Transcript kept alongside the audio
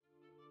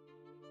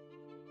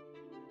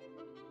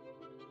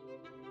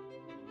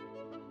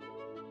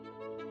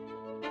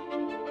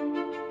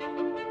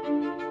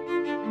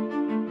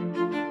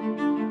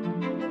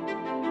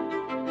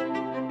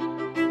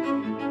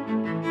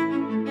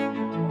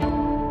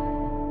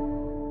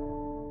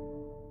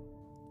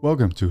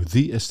Welcome to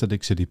the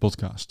Aesthetic City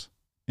podcast.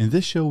 In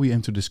this show, we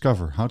aim to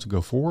discover how to go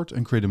forward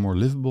and create a more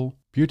livable,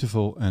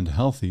 beautiful, and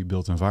healthy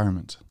built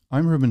environment.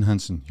 I'm Ruben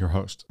Hansen, your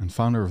host and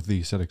founder of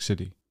the Aesthetic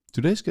City.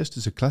 Today's guest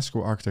is a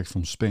classical architect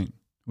from Spain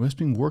who has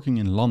been working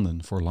in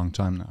London for a long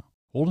time now.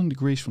 Holding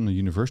degrees from the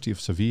University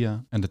of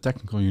Sevilla and the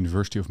Technical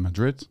University of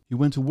Madrid, he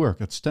went to work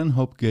at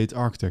Stanhope Gate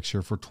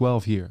Architecture for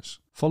 12 years,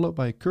 followed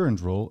by a current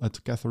role at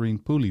the Catherine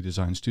Pooley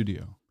Design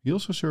Studio. He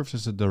also serves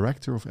as the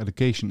Director of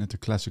Education at the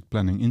Classic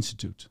Planning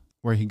Institute,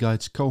 where he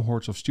guides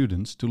cohorts of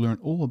students to learn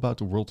all about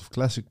the world of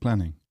classic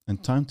planning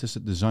and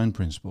time-tested design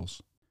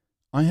principles.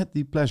 I had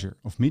the pleasure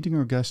of meeting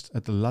our guest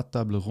at the La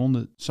Table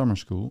Ronde Summer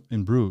School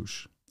in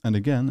Bruges, and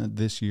again at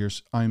this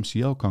year's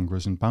IMCL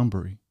Congress in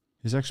Poundbury.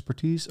 His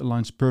expertise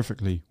aligns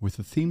perfectly with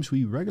the themes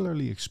we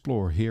regularly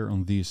explore here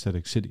on The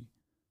Aesthetic City.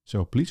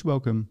 So please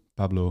welcome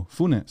Pablo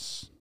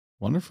Funes.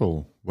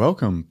 Wonderful.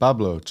 Welcome,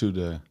 Pablo, to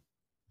the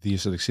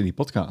Aesthetic City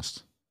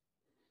podcast.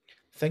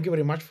 Thank you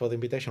very much for the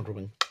invitation,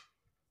 Ruben.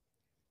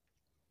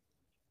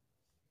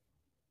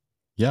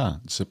 Yeah,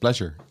 it's a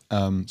pleasure.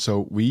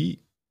 So we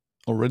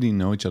already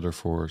know each other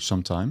for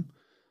some time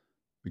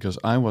because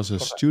I was a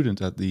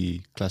student at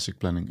the Classic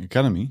Planning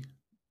Academy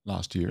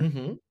last year.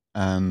 Mm-hmm.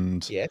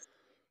 And Yes.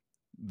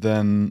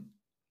 then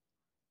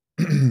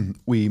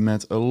we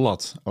met a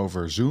lot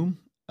over Zoom,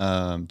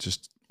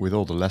 just with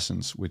all the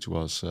lessons, which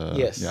was,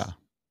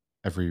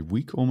 every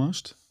week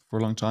almost for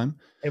a long time.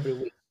 Every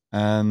week.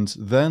 And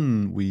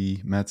then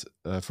we met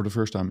for the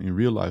first time in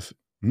real life,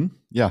 in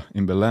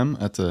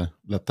Belém at the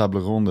La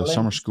Table Ronde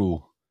Summer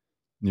School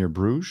near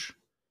Bruges.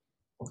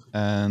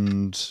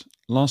 And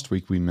last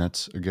week we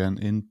met again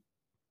in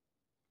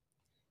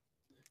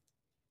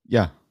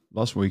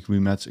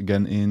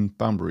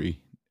Poundbury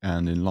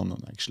and in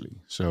London,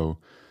 actually. So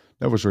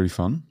that was really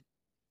fun.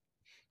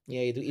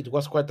 Yeah, it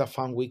was quite a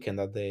fun weekend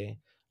at the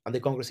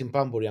Congress in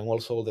Poundbury, and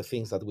also all the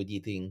things that we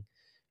did in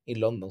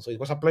London. So it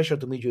was a pleasure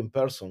to meet you in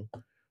person,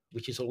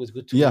 which is always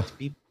good to meet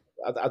people.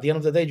 At the end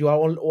of the day, you are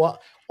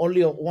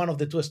only one of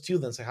the two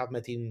students I have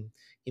met in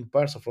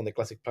person from the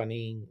Classic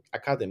Planning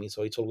Academy,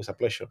 so it's always a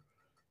pleasure.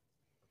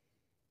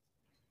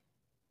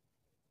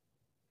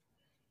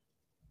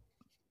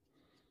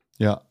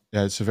 Yeah,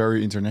 it's a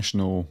very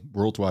international,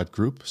 worldwide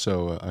group,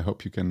 so I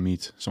hope you can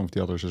meet some of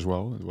the others as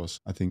well.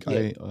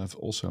 I have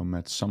also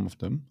met some of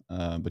them,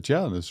 but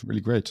yeah, that's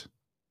really great.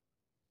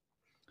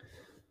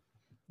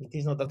 It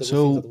is not that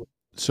the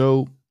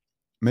So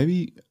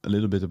maybe a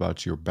little bit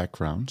about your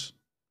background,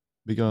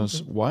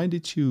 because why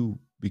did you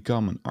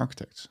become an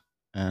architect?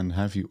 And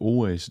have you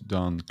always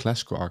done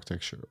classical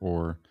architecture,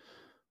 or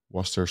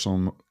was there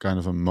some kind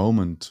of a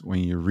moment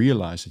when you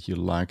realized that you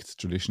liked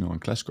traditional and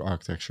classical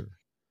architecture?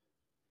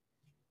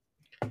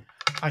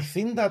 I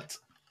think that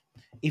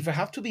if I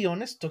have to be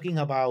honest, talking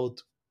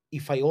about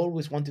if I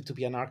always wanted to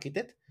be an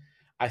architect,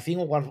 I think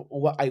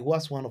I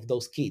was one of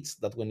those kids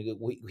that when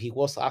he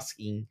was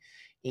asking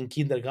in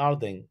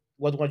kindergarten,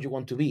 what would you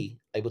want to be?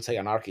 I would say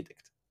an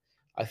architect.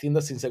 I think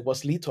that since I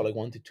was little, I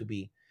wanted to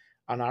be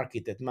an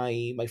architect.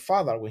 My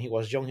father, when he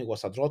was young, he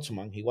was a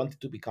draughtsman. He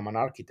wanted to become an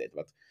architect,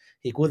 but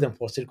he couldn't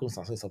for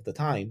circumstances of the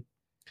time.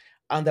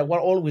 And there were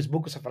always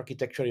books of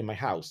architecture in my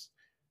house,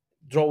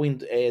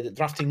 drawing,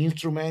 drafting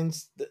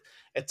instruments,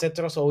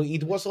 etc. So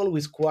it was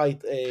always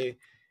quite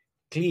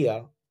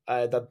clear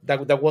that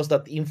there was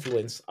that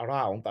influence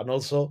around. And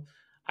also,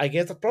 I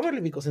guess that probably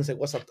because since I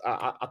was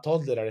a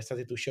toddler, I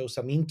started to show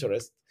some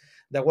interest.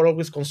 There were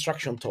always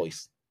construction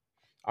toys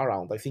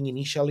around. I think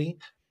initially,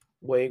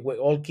 where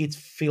all kids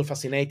feel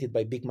fascinated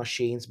by big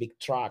machines, big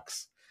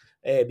trucks,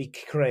 big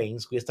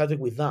cranes, we started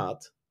with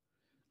that.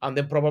 And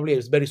then probably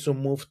it's very soon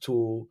moved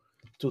to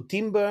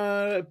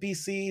timber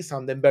pieces,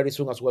 and then very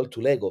soon as well to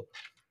Lego.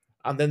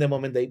 And then the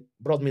moment they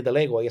brought me the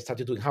Lego, I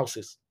started doing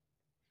houses.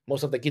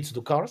 Most of the kids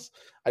do cars.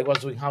 I was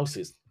doing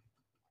houses.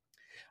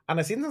 And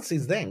I think that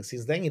since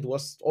then, it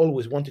was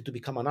always wanted to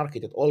become an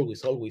architect,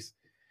 always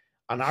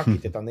an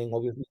architect. And then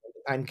obviously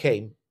the time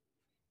came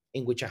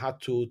in which I had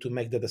to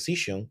make the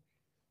decision.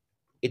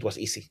 It was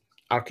easy,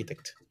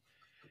 architect.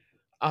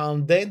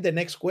 And then the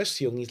next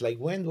question is like,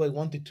 when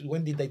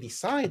did I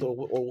decide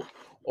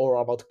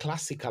or about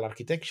classical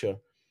architecture?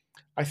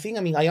 I think,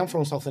 I am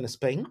from southern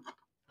Spain,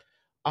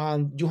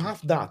 and you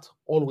have that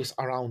always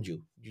around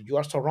you. You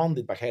are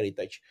surrounded by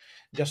heritage.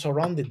 You're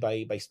surrounded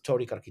by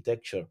historic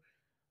architecture.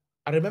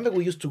 I remember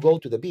we used to go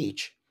to the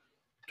beach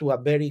to a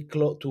very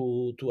close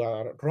to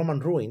a Roman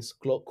ruins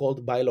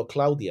called Bailo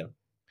Claudia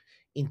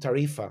in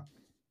Tarifa,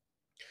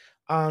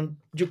 and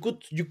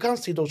you can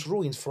see those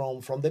ruins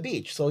from the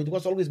beach. So it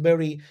was always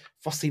very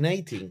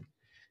fascinating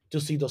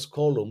to see those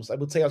columns. I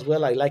would say as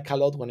well, I like a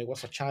lot when I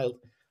was a child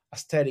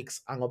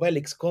Asterix and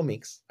Obelix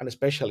comics, and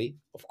especially,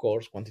 of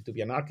course, wanted to be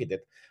an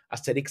architect,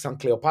 Asterix and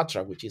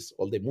Cleopatra, which is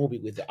all the movie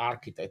with the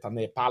architect and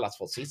the palace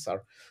for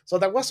Caesar. So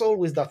there was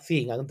always that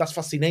thing, and that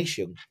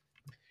fascination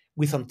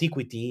with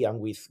antiquity and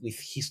with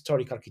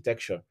historic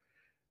architecture.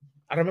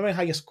 I remember in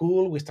high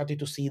school, we started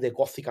to see the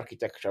Gothic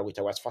architecture, which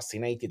I was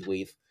fascinated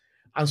with,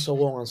 and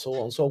so on and so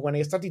on. So when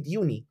I started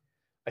uni,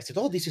 I said,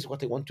 oh, this is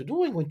what I want to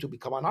do. I'm going to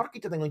become an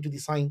architect. I'm going to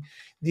design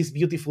these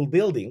beautiful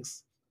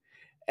buildings.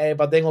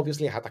 But then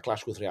obviously I had a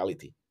clash with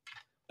reality.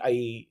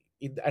 I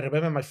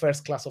remember my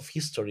first class of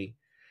history.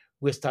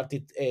 We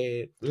started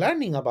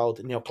learning about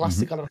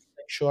Mm-hmm. neoclassical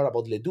architecture,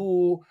 about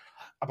Ledoux,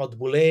 about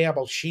Boulez,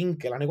 about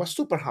Schinkel, and I was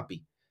super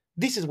happy.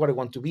 This is what I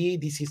want to be.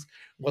 This is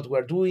what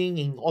we're doing.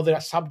 In other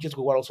subjects,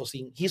 we were also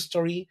seeing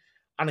history,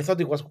 and I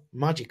thought it was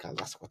magical.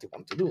 That's what I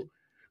want to do.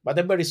 But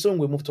then very soon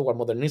we moved toward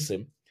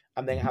modernism,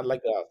 and then I Mm-hmm. had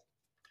like a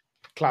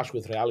clash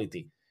with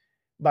reality.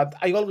 But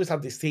I always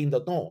had this thing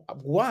that no,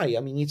 why?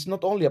 I mean, it's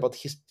not only about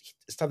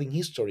studying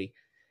history;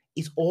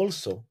 it's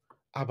also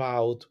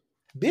about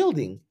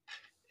building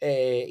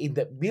in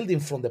the building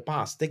from the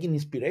past, taking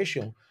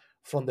inspiration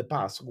from the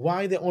past.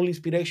 Why the only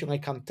inspiration I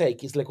can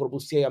take is Le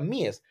Corbusier and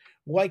Mies?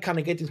 Why can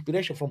I get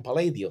inspiration from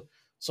Palladio?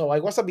 So I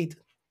was a bit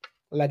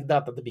like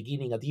that at the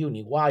beginning at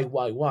uni. Why?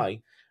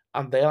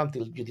 And then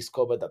until you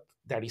discover that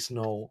there is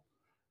no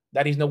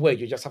way.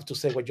 You just have to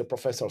say what your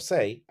professor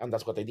say, and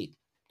that's what I did.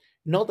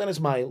 Not then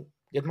smile,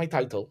 get my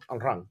title,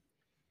 and run.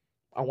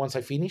 And once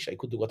I finished, I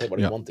could do whatever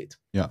I Yeah. wanted.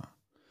 Yeah.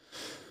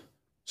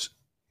 S-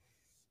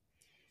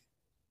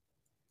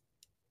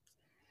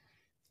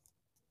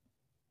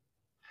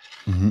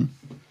 mhm.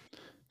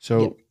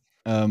 Yep. So,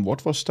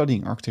 what was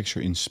studying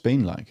architecture in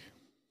Spain like?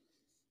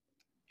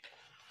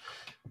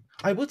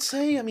 I would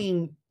say, I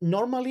mean,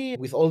 normally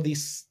with all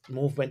this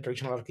movement,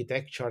 regional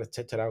architecture,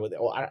 etc.,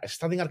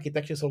 studying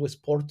architecture is always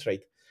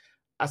portrayed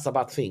as a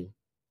bad thing,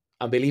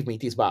 and believe me,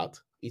 it is bad.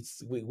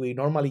 We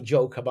normally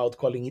joke about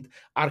calling it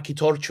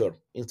architecture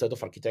instead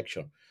of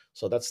architecture.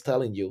 So that's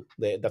telling you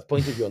that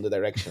pointing you on the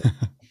direction.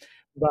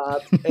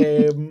 But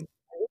I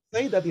would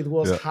say that it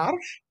was Yeah.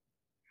 harsh,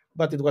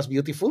 but it was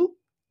beautiful,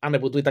 and I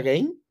would do it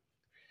again.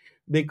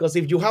 Because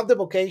if you have the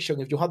vocation,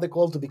 if you have the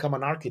call to become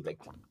an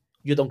architect,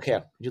 you don't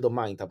care, you don't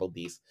mind about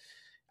this.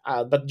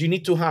 But you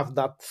need to have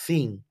that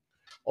thing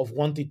of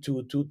wanting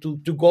to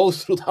go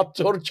through that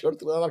torture,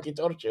 through that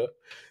architecture,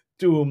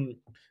 to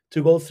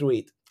to go through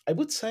it. I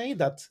would say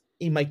that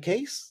in my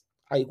case,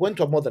 I went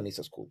to a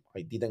modernist school.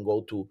 I didn't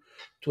go to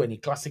any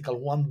classical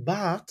one,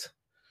 but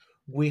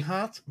we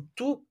had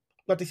two.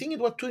 But I think it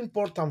was two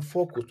important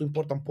focus, two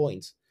important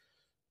points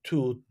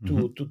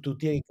Hmm. to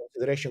take in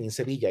consideration in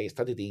Sevilla. I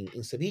studied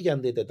in Sevilla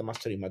and did the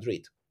master in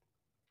Madrid.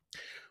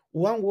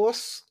 One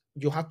was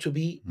you had to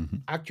be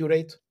Hmm.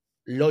 accurate,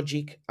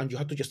 logic, and you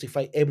had to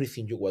justify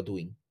everything you were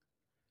doing.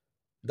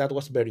 That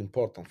was very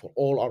important for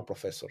all our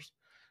professors.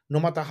 No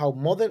matter how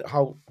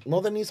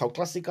modernist, how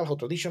classical, how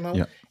traditional,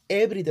 Yeah.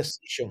 every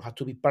decision had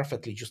to be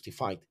perfectly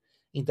justified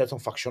in terms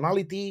of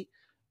functionality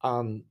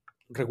and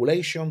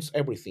regulations,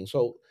 everything.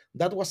 So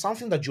that was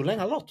something that you learn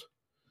a lot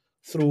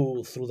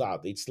through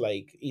that. It's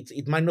like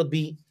it might not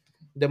be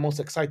the most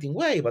exciting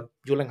way, but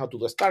you learn how to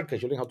do a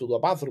staircase, you learn how to do a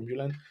bathroom, you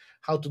learn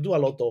how to do a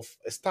lot of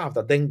stuff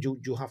that then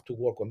you have to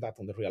work on that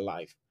on the real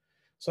life.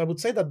 So I would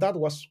say that that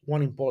was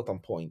one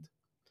important point.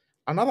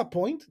 Another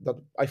point that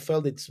I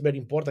felt it's very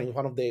important is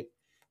one of the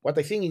what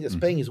I think in Hmm.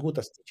 Spain is good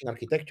as teaching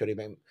architecture,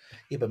 even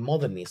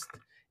modernist,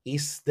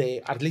 is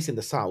the at least in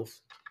the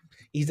south,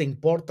 is the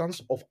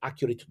importance of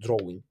accurate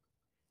drawing.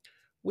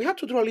 We had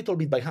to draw a little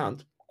bit by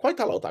hand, quite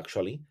a lot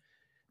actually,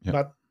 Yeah.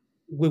 but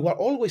we were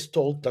always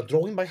told that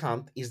drawing by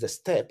hand is the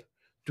step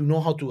to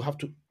know how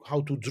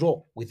to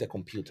draw with the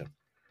computer.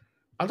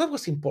 And that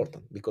was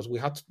important because you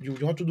had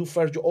to do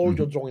first all Hmm.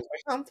 your drawings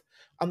by hand,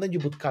 and then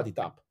you would cut it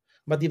up.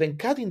 But even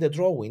cutting the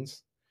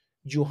drawings,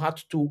 you had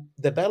to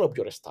develop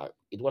your style.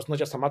 It was not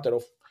just a matter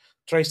of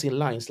tracing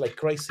lines like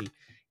crazy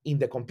in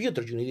the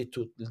computer. You needed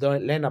to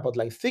learn about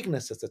line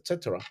thicknesses,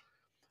 etc.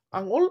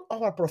 And all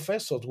our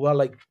professors were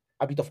like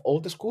a bit of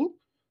old school,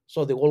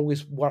 so they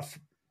always were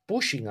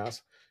pushing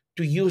us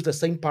to use the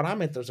same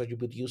parameters that you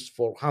would use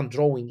for hand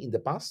drawing in the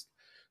past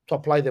to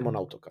apply them on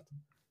AutoCAD.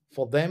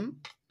 For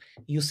them,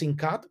 using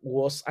CAD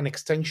was an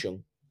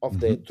extension of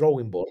the Hmm.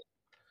 drawing board.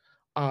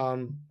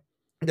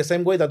 The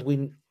same way that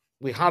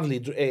we hardly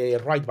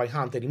write by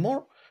hand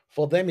anymore,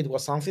 for them it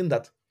was something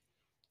that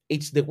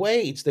it's the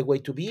way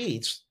to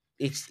be.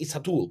 It's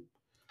a tool,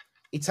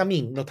 it's a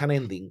mean, not an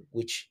ending,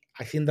 which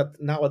I think that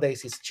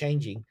nowadays is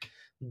changing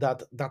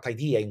that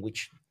idea in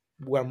which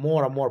we're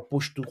more and more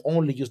pushed to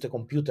only use the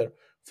computer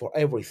for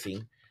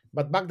everything.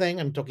 But back then,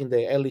 I'm talking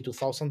the early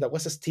 2000s, there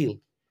was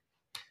still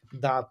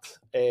that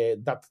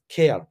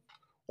care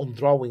on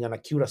drawing and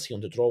accuracy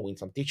on the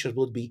drawings, and teachers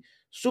would be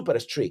super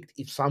strict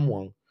if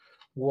someone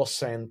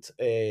wasn't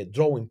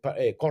drawing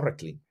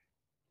correctly.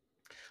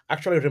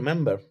 Actually,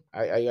 remember,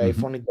 I Hmm.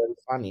 found it very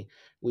funny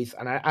with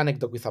an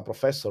anecdote with a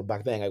professor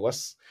back then. I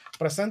was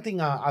presenting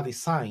a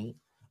design.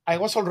 I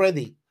was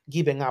already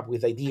giving up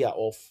with the idea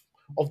of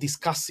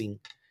discussing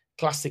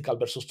classical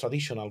versus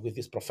traditional with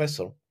this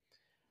professor.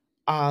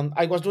 And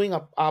I was doing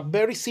a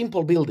very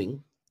simple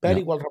building, Yeah.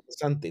 very well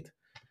represented,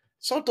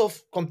 sort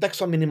of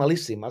contextual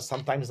minimalism, as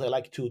sometimes they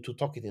like to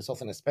talk it in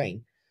southern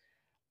Spain,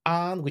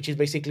 and which is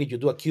basically you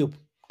do a cube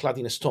clad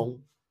in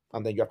stone,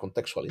 and then you're a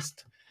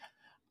contextualist.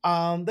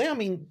 And then, I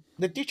mean,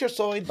 the teacher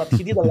saw it, but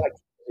he didn't like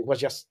it. It was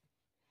just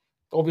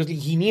Obviously,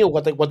 he knew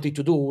what I wanted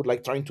to do,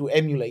 like trying to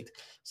emulate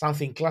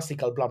something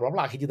classical, blah, blah,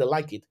 blah. He didn't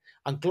like it.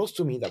 And close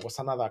to me, there was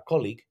another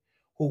colleague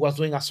who was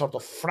doing a sort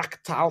of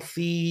fractal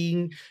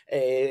thing,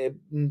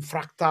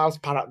 fractals,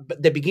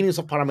 the beginnings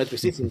of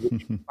parametricism,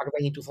 which back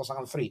then in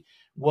 2003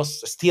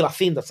 was still a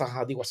thing that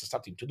Sahadi was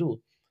starting to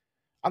do.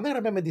 And I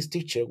remember this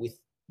teacher with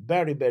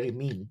very, very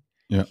mean.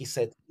 Yeah. He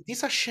said, "It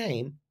is a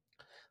shame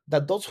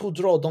that those who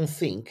draw don't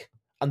think,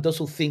 and those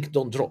who think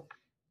don't draw."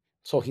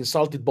 So he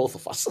insulted both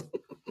of us.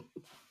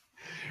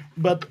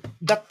 But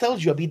that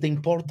tells you a bit the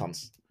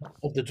importance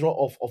of the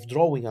of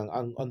drawing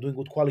and doing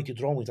good quality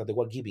drawings that they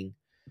were giving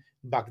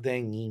back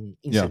then in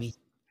Yeah. Sevilla.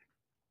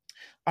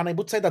 And I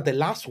would say that the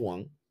last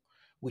one,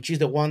 which is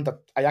the one that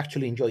I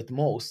actually enjoyed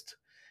most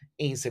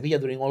in Sevilla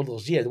during all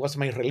those years, was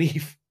my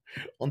relief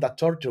on that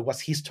torture,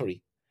 was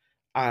history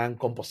and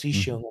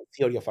composition Mhm. and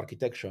theory of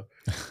architecture.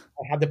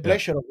 I had the Yeah.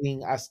 pleasure of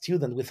being a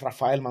student with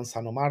Rafael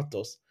Manzano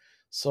Martos.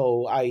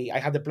 So I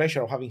had the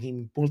pleasure of having him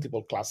in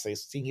multiple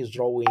classes, seeing his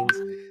drawings,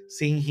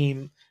 seeing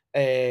him.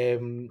 I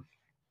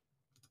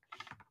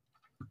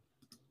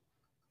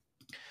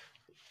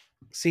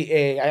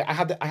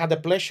had the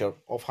pleasure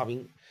of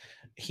having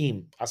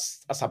him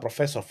as a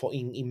professor for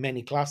in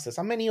many classes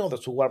and many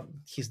others who were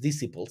his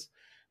disciples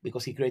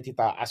because he created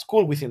a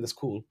school within the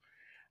school.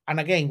 And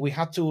again, we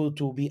had to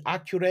be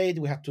accurate.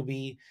 We had to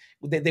be.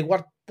 They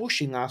were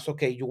pushing us.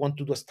 Okay, you want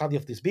to do a study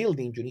of this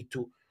building? You need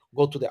to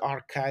go to the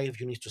archive.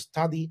 You need to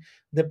study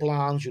the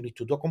plans. You need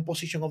to do a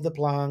composition of the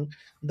plan.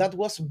 That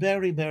was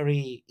very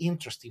very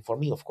interesting for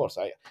me. Of course,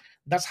 I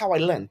that's how I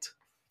learned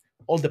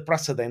all the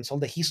precedents, all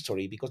the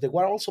history, because they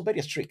were also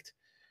very strict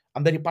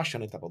and very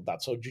passionate about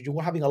that. So you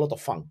were having a lot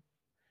of fun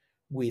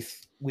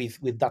with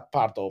that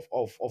part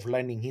of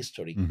learning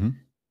history. Hmm.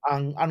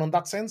 And on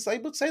that sense, I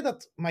would say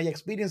that my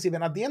experience,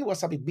 even at the end,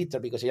 was a bit bitter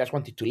because I just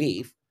wanted to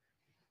leave.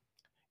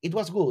 It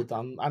was good,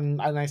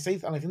 and I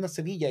think that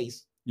Sevilla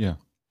is, Yeah.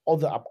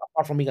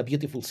 apart from being a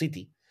beautiful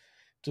city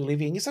to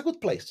live in, it's a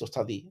good place to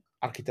study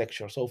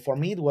architecture. So for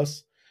me, it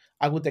was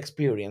a good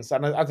experience.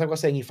 And as I was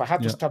saying, if I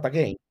had to Yeah. start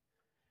again,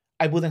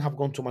 I wouldn't have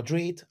gone to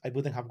Madrid. I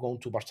wouldn't have gone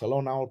to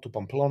Barcelona or to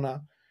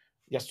Pamplona,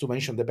 just to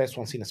mention the best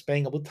ones in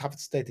Spain. I would have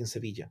stayed in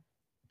Sevilla.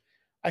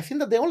 I think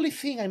that the only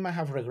thing I might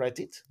have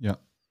regretted Yeah.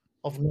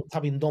 of not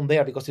having done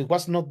there, because it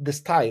was not the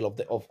style of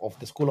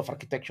the School of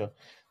Architecture,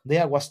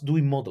 there was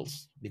doing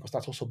models, because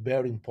that's also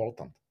very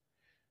important.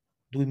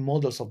 Doing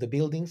models of the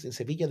buildings in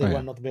Sevilla, they Oh were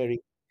yeah. not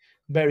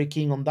very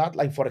keen on that.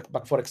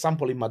 But for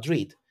example, in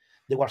Madrid,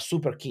 they were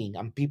super keen,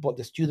 and people,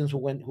 the students who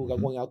were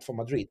Hmm. going out from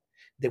Madrid,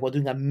 they were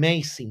doing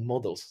amazing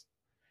models.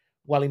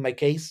 While in my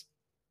case,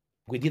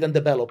 we didn't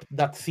develop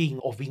that thing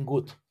of being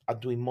good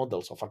at doing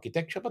models of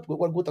architecture, but we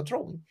were good at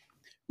drawing,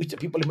 which the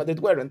people in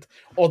Madrid weren't,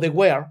 or they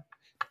were,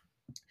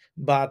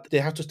 but they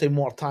had to stay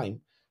more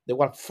time. They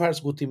were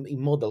first good in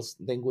models,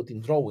 then good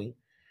in drawing.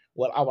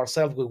 Well,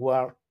 ourselves, we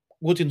were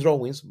good in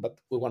drawings,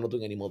 but we were not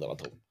doing any model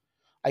at all.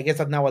 I guess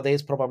that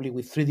nowadays, probably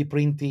with 3D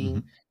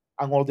printing Hmm.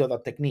 and all the other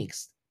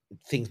techniques,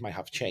 things might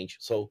have changed.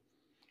 So,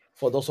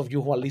 for those of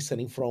you who are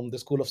listening from the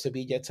School of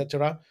Sevilla,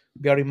 etc.,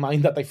 bear in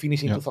mind that I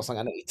finished in Yeah.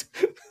 2008.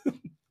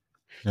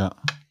 Yeah.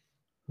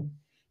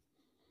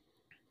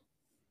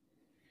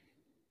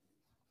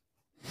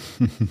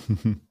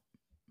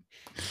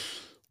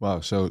 Wow.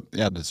 So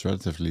yeah, that's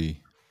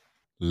relatively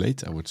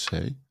late, I would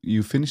say.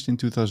 You finished in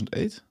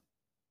 2008?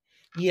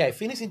 Yeah, I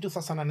finished in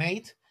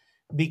 2008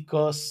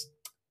 because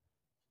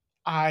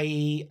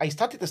I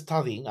started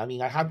studying. I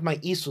mean, I had my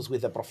issues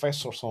with the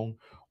professors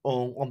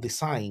on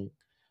design,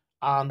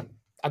 and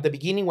at the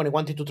beginning, when I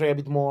wanted to try a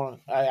bit more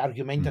Hmm.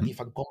 argumentative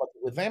and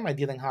combative with them, I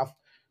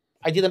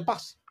didn't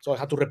pass, so I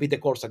had to repeat the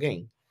course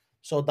again.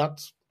 So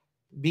that's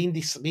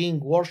being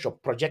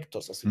workshop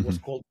projectors, as it was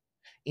Hmm. called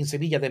in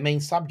Sevilla, the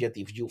main subject.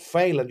 If you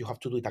fail and you have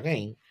to do it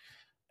again,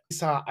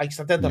 it's a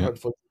Yeah. deadline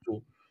for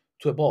you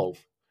to evolve.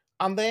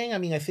 And then, I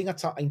mean, I think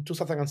in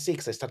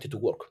 2006, I started to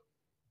work.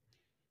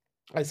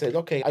 I said,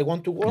 okay, I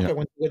want to work, Yeah. I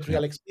want to get Yeah.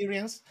 real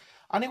experience.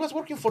 And I was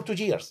working for 2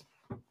 years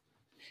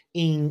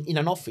in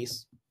an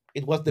office.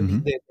 It was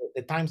Hmm.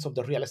 the times of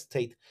the real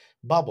estate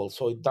bubble.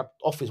 So that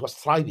office was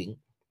thriving.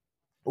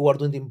 We were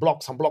doing it in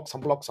blocks and blocks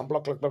and blocks and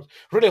blocks, like blocks.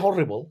 Really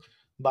horrible,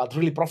 but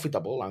really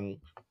profitable and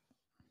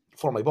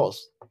for my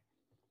boss.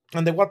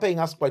 And they were paying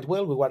us quite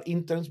well. We were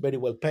interns, very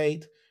well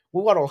paid.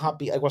 We were all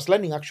happy. I was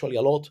learning actually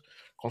a lot: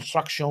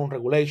 construction,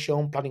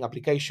 regulation, planning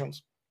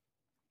applications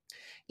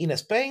in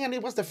Spain, and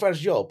it was the first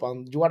job.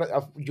 And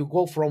you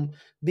go from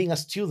being a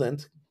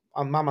student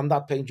and mom and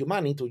dad paying you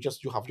money to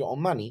just you have your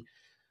own money.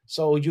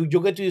 So you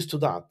get used to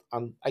that.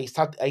 And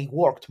I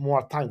worked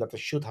more time than I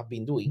should have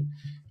been doing.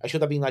 I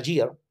should have been a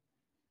year,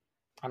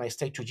 and I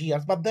stayed 2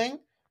 years. But then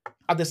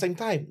at the same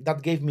time,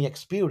 that gave me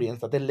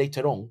experience that then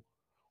later on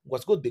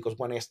was good, because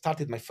when I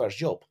started my first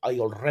job,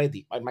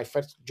 my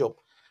first job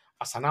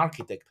as an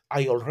architect,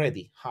 I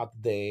already had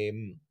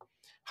the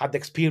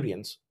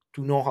experience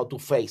to know how to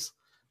face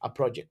a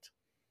project.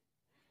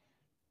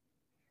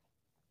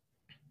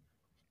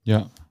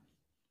 Yeah.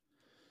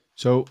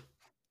 So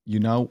you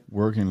now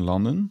work in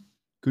London.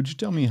 Could you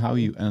tell me how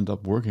you ended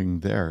up working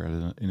there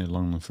in a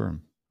London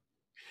firm?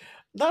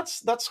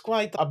 That's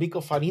quite a bit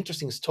of an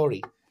interesting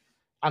story,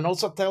 and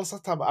also tells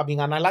us about, I mean,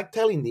 and I like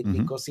telling it Hmm.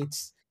 because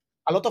it's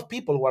a lot of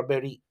people were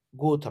very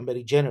good and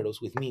very generous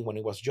with me when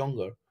I was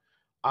younger,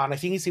 and I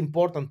think it's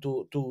important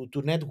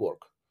to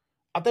network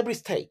at every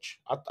stage,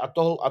 at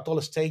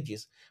all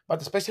stages,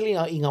 but especially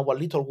in our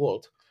little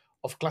world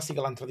of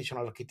classical and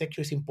traditional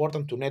architecture, it's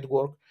important to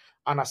network.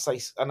 And as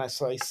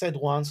I said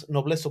once,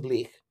 noblesse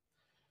oblige.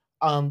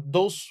 And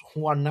those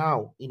who are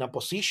now in a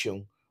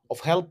position of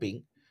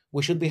helping,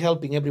 we should be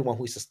helping everyone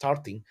who is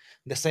starting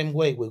the same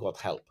way we got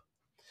help.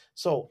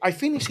 So I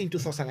finished in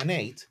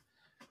 2008,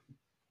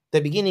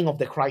 the beginning of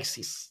the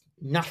crisis,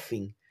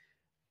 nothing.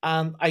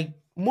 And I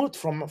moved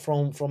from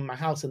my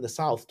house in the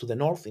south to the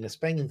north in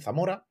Spain, in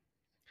Zamora.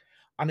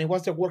 And I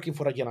was there working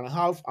for a year and a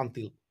half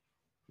until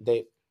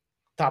the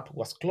tap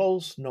was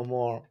closed, no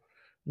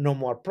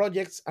more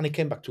projects. And I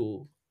came back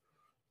to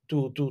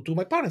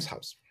my parents'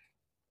 house.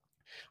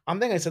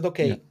 And then I said, Yeah.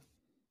 okay,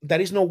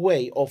 there is no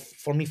way of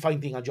for me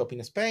finding a job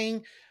in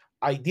Spain.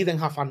 I didn't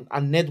have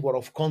a network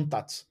of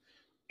contacts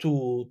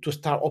to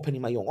start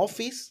opening my own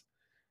office.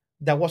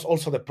 That was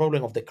also the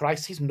problem of the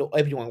crisis. No,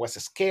 everyone was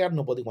scared.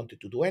 Nobody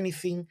wanted to do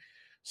anything.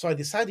 So I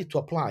decided to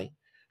apply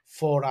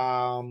for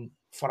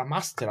a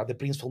master at the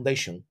Prince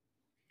Foundation.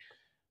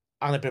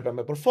 And I prepared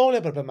my portfolio,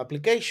 I prepared my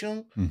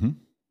application, Hmm.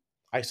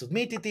 I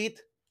submitted it,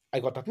 I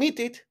got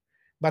admitted,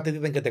 but I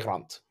didn't get the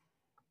grant,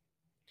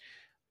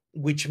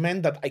 which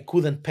meant that I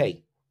couldn't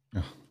pay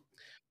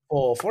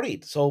Oh. for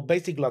it. So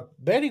basically,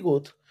 very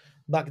good.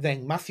 Back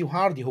then, Matthew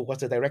Hardy, who was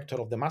the director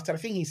of the master, I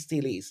think he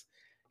still is,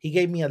 he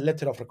gave me a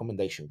letter of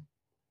recommendation.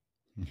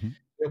 Hmm.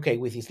 Okay,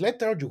 with this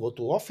letter, you go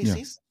to Yeah.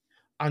 offices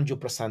and you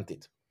present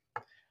it.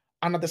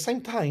 And at the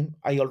same time,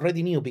 I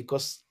already knew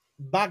because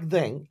back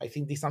then, I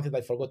think this is something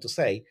I forgot to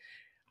say.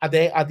 At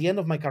the end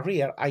of my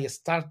career, I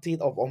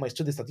started of all my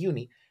studies at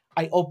uni.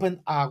 I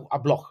opened a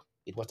blog.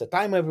 It was the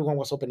time everyone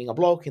was opening a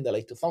blog in the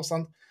late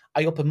 2000s.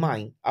 I opened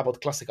mine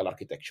about classical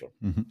architecture.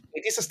 Hmm.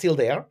 It is still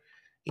there.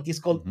 It is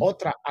called Hmm.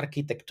 Otra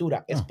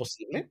Arquitectura es Oh.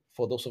 Posible.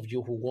 For those of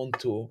you who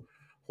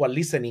are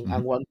listening Hmm.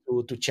 and want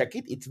to check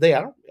it, it's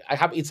there.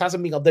 It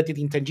hasn't been updated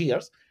in 10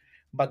 years,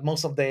 but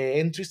most of the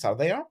entries are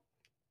there.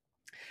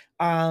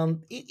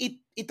 And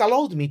it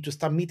allowed me to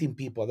start meeting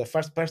people. The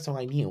first person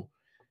I knew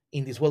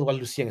in this world was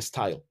Lucien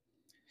Style.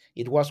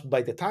 It was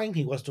by the time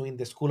he was doing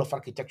the School of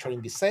Architecture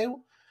in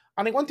Viseu,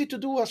 and I wanted to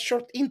do a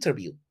short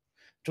interview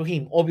to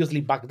him.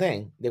 Obviously, back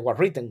then they were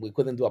written. We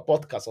couldn't do a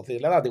podcast or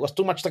things like that. There was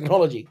too much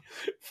technology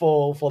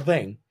for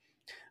them.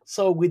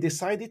 So we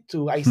decided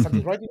to. I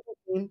started writing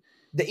to him.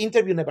 The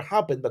interview never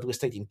happened, but we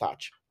stayed in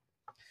touch.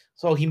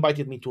 So he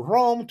invited me to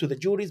Rome to the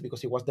juries because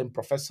he was then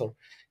professor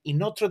in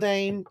Notre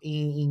Dame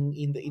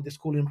in the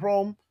school in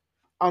Rome,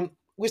 and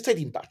we stayed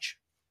in touch.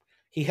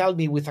 He helped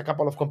me with a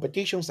couple of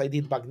competitions I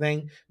did back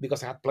then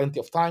because I had plenty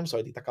of time. So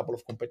I did a couple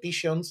of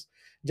competitions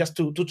just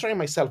to train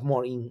myself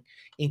more in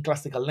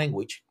classical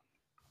language.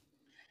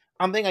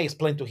 And then I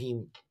explained to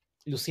him,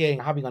 Lucien,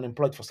 I have been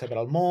unemployed for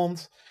several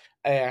months.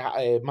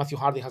 Matthew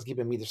Hardy has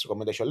given me this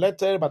recommendation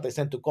letter, but I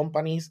sent to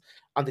companies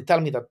and they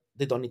tell me that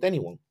they don't need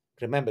anyone.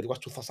 Remember, it was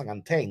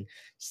 2010,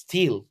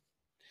 still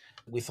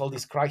with all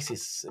this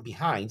crisis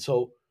behind.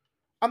 So,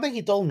 and then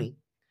he told me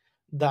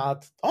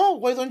that, oh,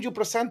 why don't you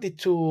present it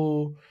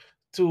to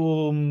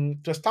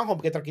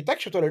Stanhope Get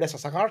Architecture to Teresa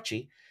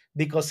Sagarchi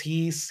because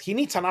he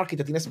needs an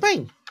architect in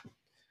Spain,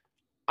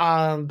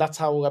 and that's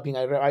how I mean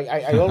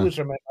I always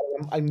remember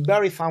I'm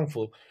very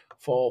thankful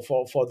for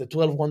the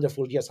 12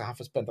 wonderful years I have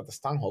spent at the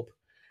Stanhope,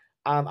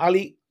 and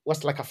Ali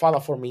was like a father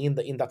for me in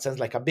that sense,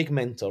 like a big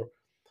mentor.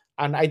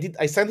 And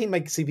I sent him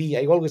my CV.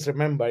 I always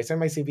remember I sent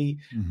my CV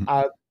Hmm.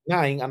 at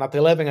 9, and at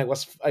 11 I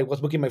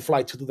was booking my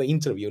flight to do the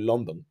interview in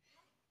London.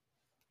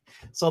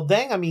 So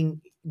then, I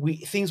mean,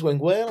 things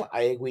went well.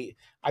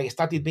 I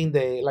started being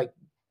the like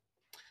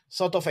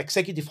sort of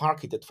executive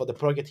architect for the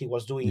project he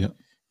was doing Yeah.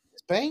 in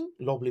Spain.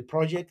 Lovely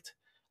project.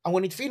 And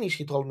when it finished,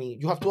 he told me,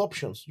 "You have two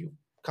options. You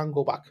can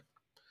go back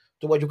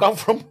to where you come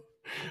from,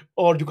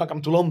 or you can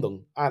come to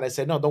London." And I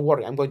said, "No, don't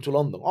worry. I'm going to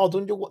London." "Oh,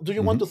 don't you do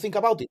you want Hmm. to think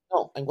about it?"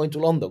 "No, I'm going to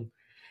London."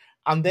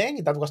 And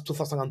then that was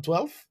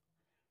 2012,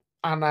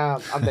 and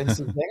then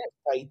since then I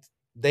stayed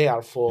there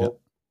Yeah. for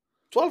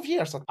 12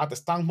 years at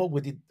Stanhope.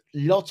 We did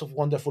lots of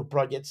wonderful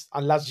projects.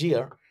 And last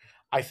year,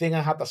 I think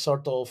I had a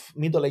sort of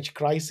middle age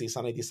crisis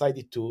and I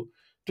decided to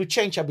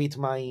change a bit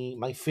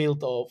my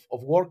field of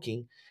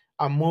working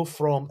and move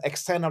from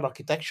external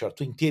architecture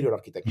to interior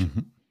architecture. Hmm.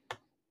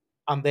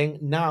 And then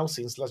now,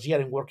 since last year,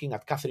 I'm working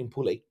at Catherine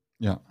Pooley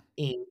Yeah.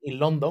 in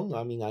London.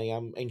 I mean, I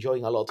am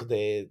enjoying a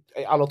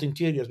lot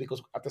interiors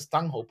because at the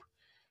Stanhope,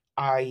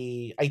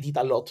 I did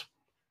a lot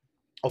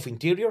of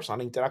interiors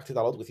and interacted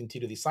a lot with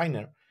interior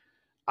designer,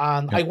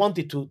 and Yeah. I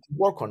wanted to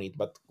work on it.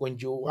 But when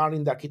you are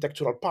in the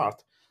architectural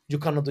part, you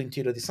cannot do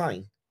interior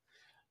design.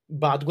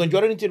 But when you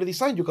are in interior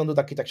design, you can do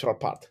the architectural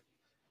part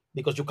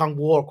because you can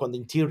work on the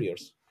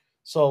interiors.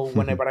 So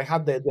whenever I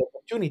had the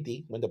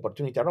opportunity, when the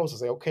opportunity arose, I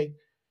say, okay,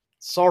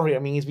 sorry, I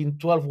mean, it's been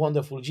 12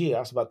 wonderful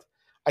years, but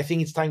I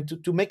think it's time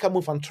to make a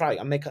move and try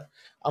and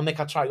I'll make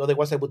a try.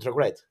 Otherwise, I would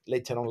regret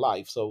later on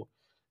life. So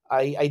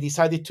I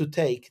decided to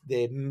take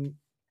the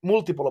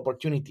multiple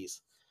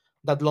opportunities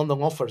that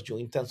London offers you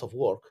in terms of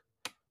work,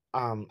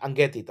 and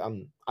get it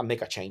and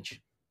make a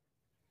change.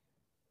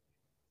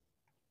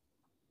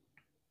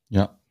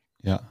 Yeah,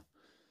 yeah.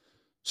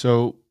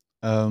 So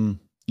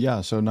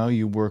yeah, so now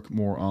you work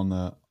more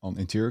on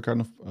interior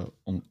kind of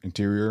on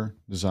interior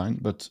design.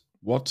 But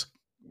what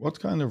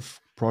kind of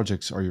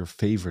projects are your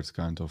favorite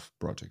kind of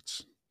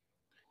projects?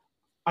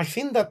 I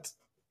think that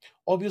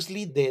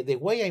obviously the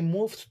way I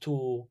moved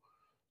to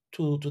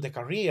the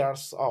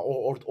careers,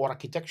 or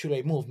architecture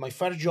I moved. My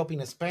first job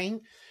in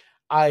Spain,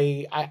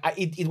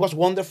 it was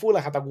wonderful.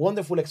 I had a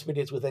wonderful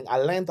experience with them. I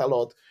learned a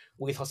lot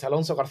with Jose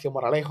Alonso García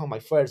Moralejo, my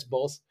first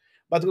boss.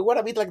 But we were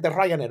a bit like the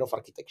Ryanair of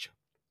architecture.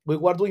 We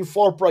were doing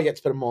 4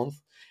 projects per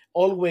month,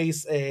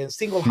 always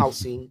single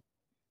housing,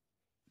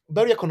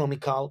 very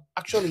economical,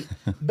 actually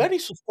very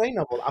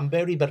sustainable and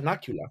very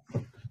vernacular,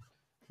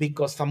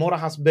 because Zamora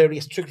has very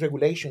strict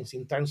regulations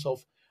in terms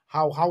of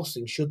how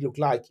housing should look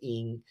like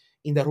in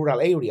the rural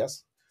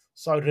areas.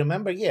 So I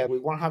remember, yeah, we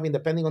were having,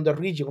 depending on the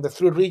region, the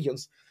 3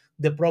 regions,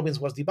 the province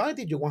was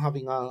divided. You were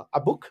having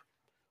a book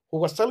who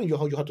was telling you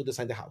how you had to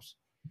design the house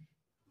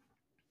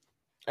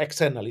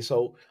externally.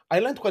 So I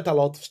learned quite a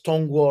lot: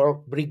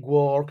 stonework,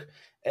 brickwork,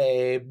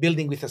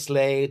 building with a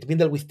slate,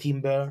 building with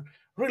timber.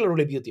 Really,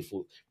 really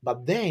beautiful.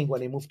 But then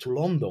when I moved to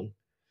London,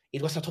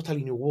 it was a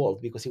totally new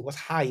world because it was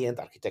high end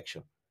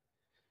architecture.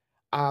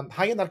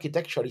 High-end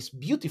architecture is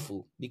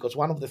beautiful because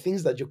one of the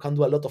things that you can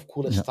do a lot of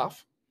cool Yeah,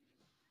 stuff.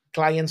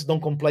 Clients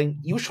don't complain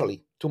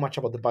usually too much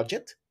about the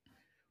budget,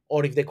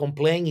 or if they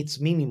complain, it's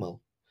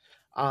minimal.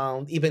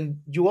 And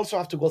even you also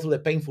have to go through the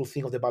painful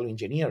thing of the value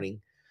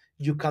engineering.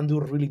 You can do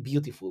really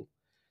beautiful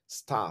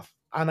stuff.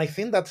 And I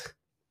think that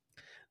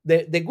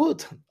the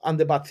good and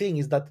the bad thing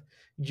is that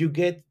you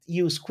get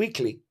used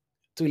quickly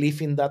to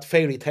live in that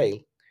fairy tale.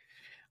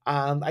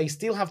 And I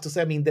still have to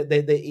say, I mean,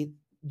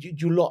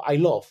 I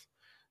love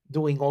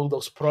doing all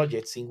those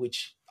projects in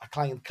which a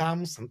client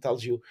comes and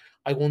tells you,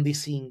 I want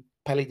this in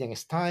Palladian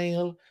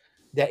style.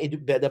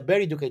 They're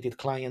very educated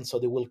clients, so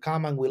they will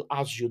come and will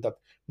ask you that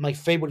my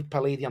favorite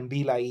Palladian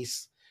villa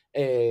is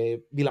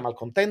Villa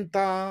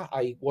Malcontenta.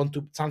 I want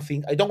to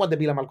something. I don't want the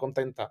Villa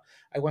Malcontenta.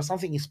 I want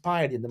something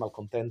inspired in the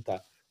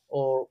Malcontenta.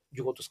 Or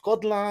you go to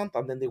Scotland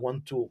and then they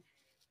want to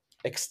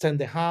extend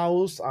the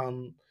house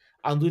and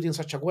do it in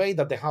such a way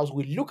that the house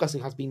will look as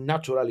it has been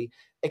naturally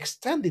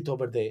extended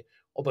over the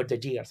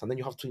years. And then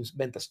you have to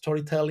invent a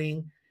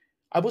storytelling.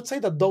 I would say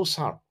that those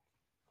are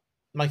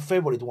my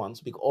favorite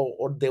ones,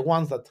 or the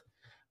ones that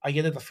I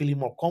ended up feeling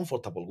more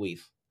comfortable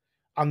with.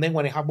 And then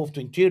when I have moved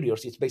to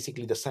interiors, it's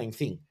basically the same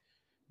thing.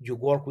 You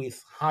work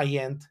with high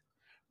end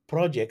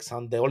projects,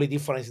 and the only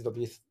difference is that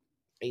with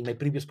in my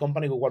previous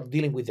company we were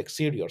dealing with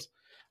exteriors,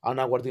 and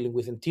now we're dealing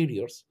with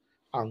interiors,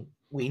 and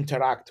we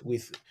interact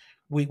with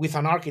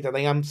an architect. I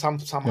am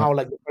yeah, somehow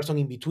like the person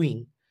in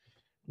between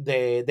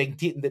the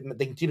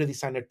interior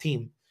designer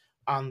team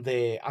and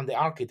the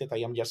architect. I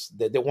am just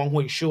the one who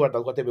ensure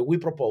that whatever we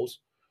propose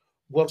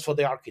works for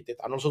the architect,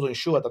 and also to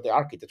ensure that the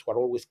architects, who are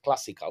always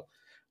classical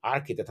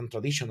architect and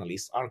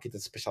traditionalist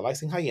architects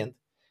specialized in high end,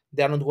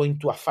 they are not going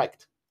to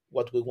affect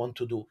what we want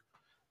to do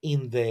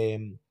in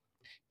the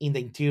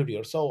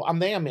interior. So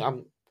and then, I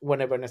mean,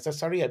 whenever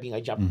necessary, I mean,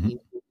 I jump hmm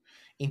into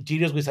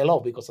interiors, which I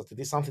love because it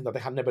is something that I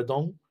have never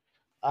done.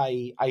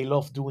 I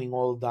love doing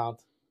all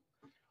that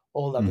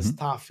hmm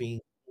stuff in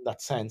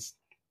that sense.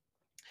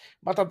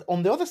 But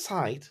on the other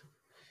side,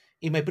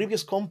 in my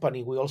previous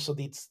company, we also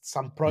did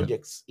some yeah,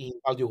 projects in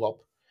Value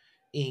Up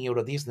in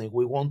Euro Disney.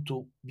 We want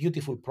to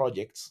beautiful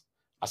projects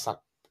as a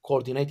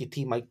coordinated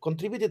team. I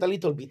contributed a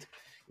little bit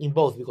in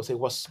both because I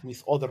was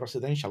with other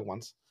residential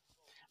ones.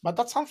 But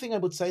that's something I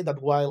would say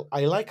that while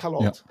I like a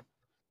yeah, lot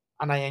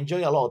and I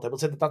enjoy a lot, I would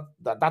say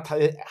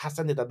that has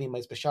ended up being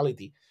my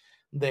specialty.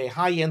 The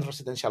high end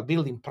residential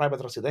building,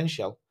 private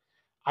residential.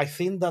 I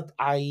think that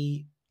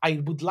I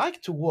would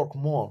like to work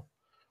more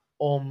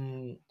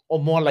on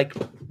more like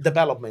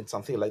development,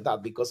 something like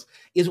that, because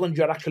it's when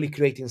you're actually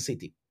creating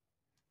city.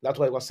 That's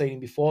what I was saying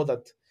before,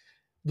 that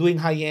doing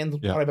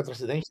high-end yeah, private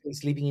residential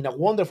is living in a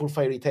wonderful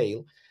fairy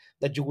tale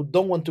that you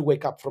don't want to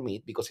wake up from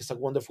it because it's a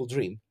wonderful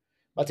dream,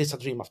 but it's a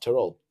dream after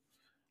all.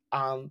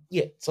 And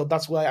yeah, so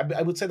that's why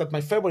I would say that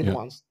my favorite yeah,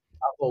 ones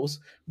are those,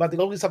 but they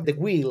always have the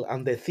will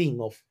and the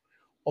thing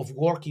of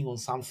working on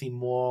something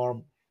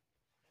more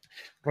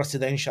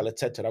residential,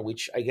 etc.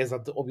 Which I guess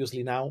that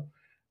obviously now,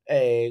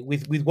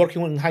 with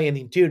working on high end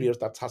interiors,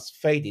 that has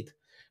faded,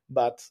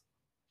 but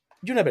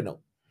you never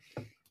know.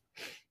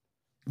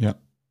 yeah,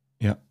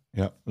 yeah,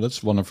 yeah.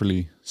 That's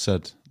wonderfully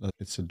said. That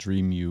it's a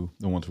dream you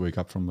don't want to wake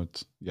up from,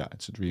 but yeah,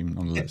 it's a dream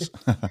nonetheless.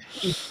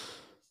 it,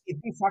 it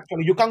is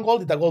actually, you can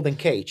call it a golden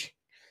cage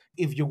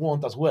if you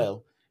want as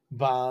well,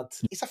 but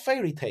it's a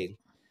fairy tale.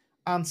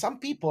 And some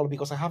people,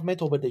 because I have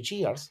met over the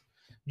years,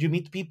 you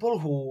meet people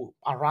who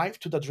arrive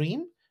to the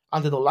dream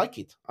and they don't like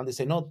it, and they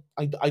say, no,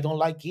 I don't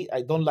like it,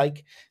 I don't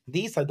like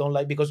this, I don't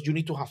like, because you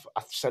need to have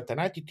a certain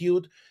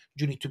attitude,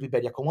 you need to be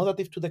very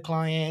accommodative to the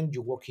client,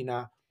 you work in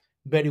a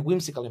very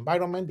whimsical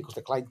environment, because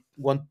the client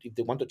want, if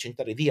they want to change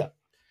that idea,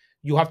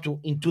 you have to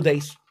in 2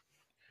 days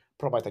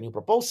provide a new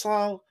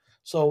proposal.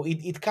 So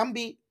it can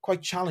be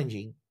quite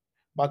challenging,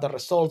 but the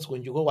results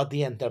when you go at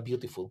the end, they're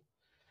beautiful.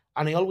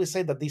 And I always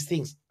say that these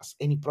things, as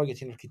any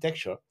project in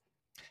architecture,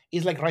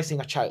 is like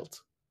raising a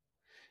child.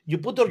 You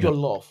put all Yeah. your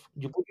love,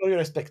 you put all your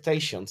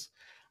expectations,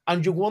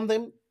 and you want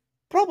them,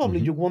 probably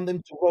Hmm. you want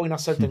them to grow in a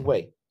certain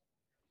way.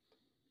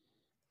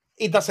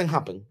 It doesn't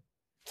happen.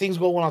 Things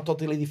go on a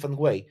totally different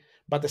way,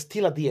 but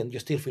still at the end, you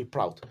still feel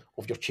proud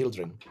of your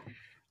children.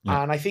 Yeah.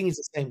 And I think it's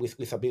the same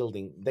with a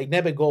building. They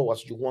never go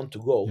as you want to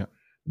go, Yeah.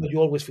 but you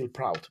always feel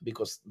proud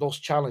because those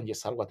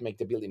challenges are what make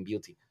the building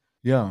beauty.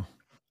 Yeah.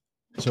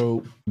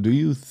 So, do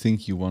you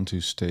think you want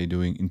to stay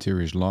doing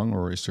interiors long,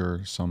 or is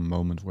there some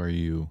moment where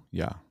you,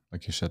 yeah,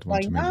 like you said,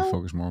 want By to maybe now,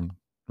 focus more on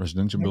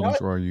residential by now,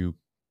 buildings, or are you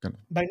kind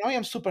of, by now, I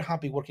am super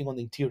happy working on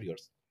the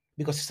interiors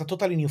because it's a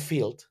totally new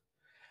field,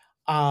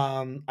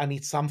 and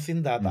it's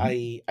something that hmm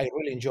I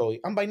really enjoy.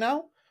 And by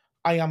now,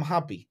 I am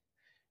happy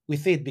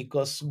with it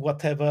because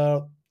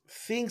whatever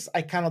things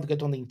I cannot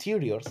get on the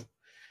interiors,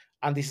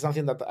 and this is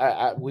something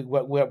that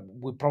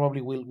we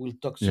probably will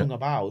talk yeah, soon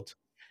about.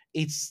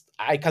 It's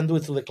I can do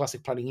it through the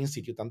Classic Planning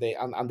Institute and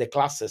the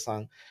classes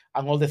and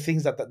all the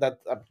things that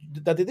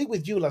I did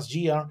with you last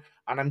year,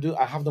 and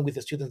I have done with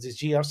the students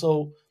this year.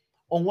 So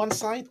on one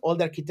side, all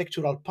the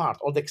architectural part,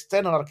 all the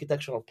external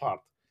architectural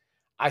part,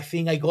 I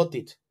think I got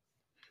it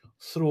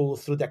through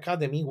the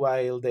academy,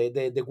 while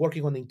the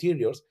working on the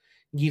interiors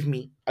give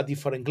me a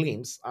different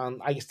glimpse,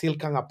 and I still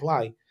can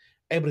apply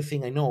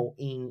everything I know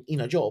in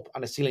a job,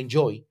 and I still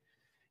enjoy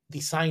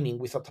designing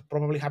without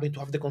probably having to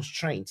have the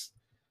constraints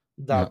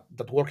yeah,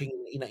 that working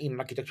in an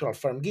architectural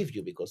firm give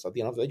you, because at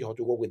the end of the day you have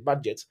to work with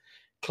budgets,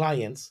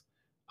 clients,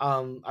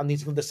 and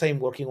it's not the same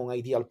working on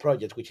ideal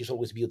projects, which is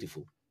always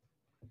beautiful.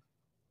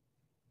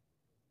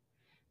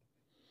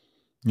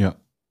 yeah,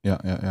 yeah,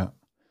 yeah, yeah.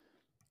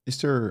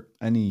 Is there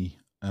any,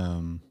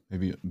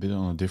 maybe a bit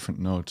on a different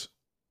note,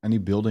 any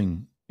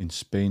building in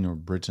Spain or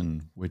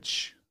Britain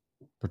which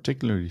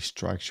particularly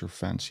strikes your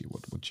fancy?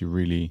 What would you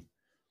really,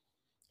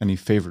 any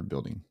favorite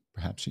building,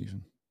 perhaps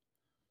even,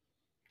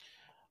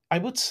 I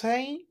would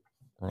say,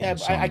 or yeah,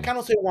 I ensemble?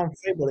 cannot say one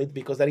favorite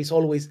because there is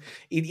always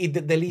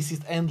the list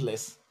is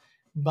endless,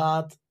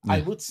 but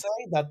I Yeah, would say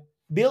that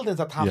buildings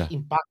that have yeah,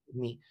 impacted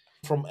me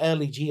from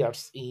early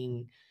years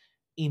in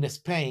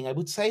Spain, I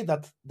would say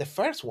that the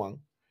first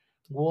one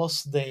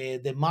was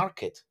the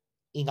market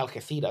in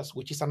Algeciras,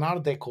 which is an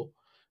Art Deco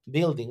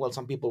building. Well,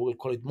 some people will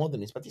call it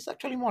modernist, but it's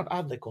actually more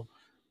Art Deco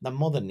than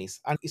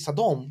modernist. And it's a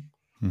dome,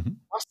 hmm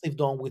massive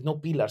dome with no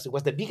pillars. It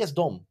was the biggest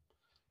dome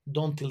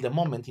till the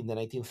moment in the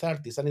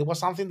 1930s. And it was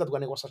something that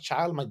when I was a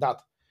child, my dad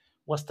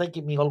was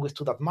taking me always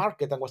to that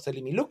market and was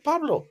telling me, look,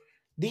 Pablo,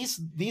 this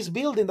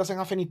building doesn't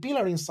have any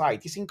pillar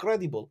inside. It's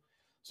incredible.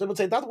 So I would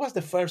say that was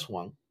the first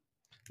one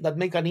that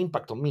made an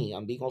impact on me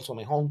and being also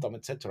my hometown,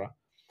 etc.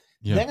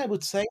 yeah, Then I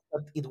would say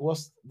that it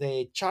was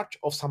the Church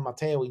of San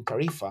Mateo in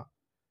Tarifa.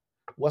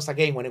 Was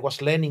again when I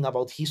was learning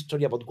about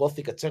history, about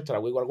Gothic, etc.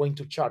 We were going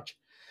to church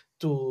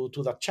to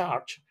that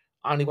church,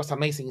 and it was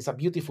amazing. It's a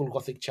beautiful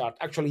Gothic church.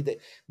 Actually,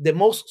 the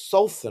most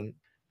southern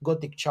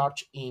Gothic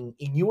church in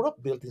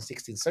Europe, built in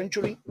 16th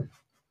century.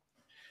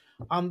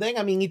 And then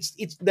I mean, it's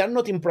they're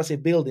not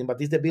impressive building,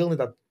 but it's the building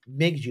that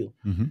makes you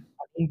hmm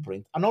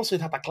imprint. And also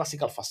it had a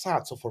classical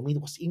facade. So for me,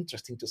 it was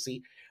interesting to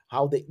see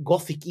how the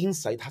Gothic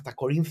inside had a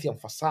Corinthian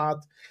facade,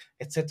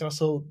 etc.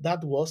 So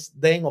that was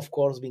then, of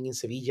course, being in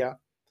Sevilla,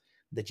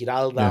 the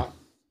yeah, Giralda,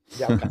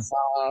 the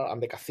Alcazar,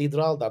 and the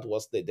cathedral. That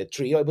was the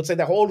trio. I would say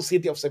the whole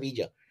city of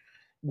Sevilla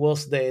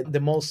was the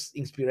most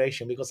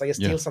inspiration because I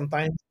yeah, still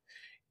sometimes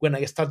when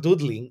I start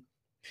doodling,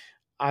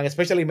 and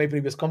especially in my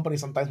previous company,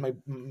 sometimes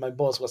my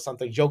boss was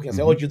sometimes joking and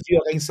say, "Oh, hmm you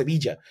drew against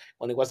Sevilla,"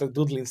 when I was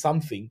doodling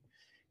something,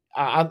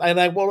 and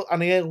I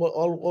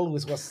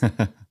always was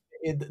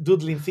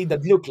doodling thing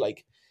that looked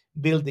like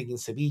building in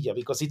Sevilla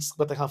because it's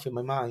what I have in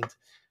my mind.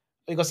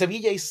 Because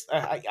Sevilla is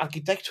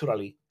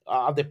architecturally,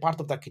 the part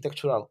of the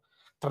architectural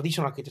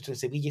traditional architecture in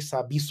Sevilla is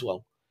a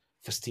visual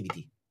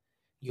festivity.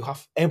 You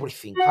have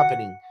everything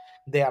happening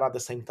there at the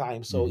same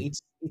time, so hmm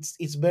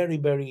it's very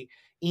very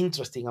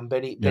interesting and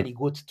very yeah, very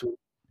good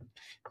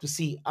to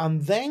see.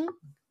 And then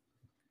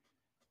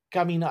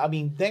coming, I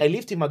mean, then I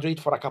lived in Madrid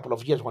for a couple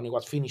of years when I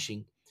was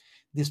finishing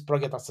this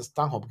project at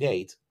Stanhope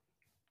Gate.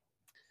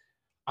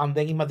 And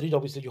then in Madrid,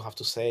 obviously, you have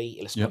to say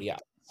El yeah, Escorial.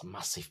 It's a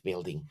massive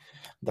building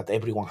that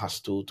everyone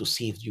has to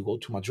see if you go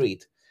to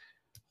Madrid.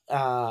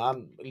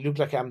 It looks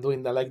like I'm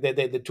doing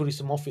the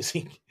tourism office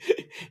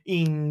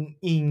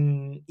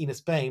in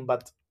Spain,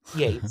 but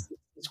yeah,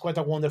 it's quite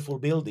a wonderful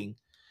building.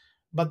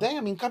 But then,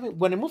 I mean, coming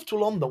when I moved to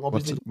London,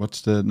 obviously,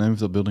 what's the name of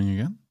the building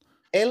again?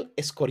 El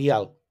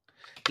Escorial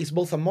is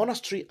both a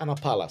monastery and a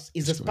palace.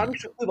 It's the Escorial.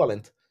 Spanish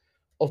equivalent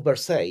of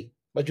Versailles.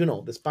 But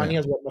the Yeah.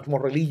 Spaniards were much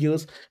more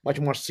religious, much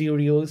more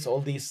serious.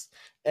 All these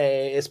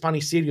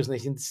Spanish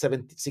seriousness in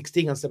the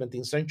 16th and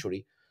 17th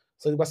century.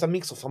 So it was a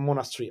mix of a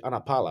monastery and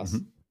a palace.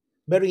 Hmm.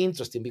 Very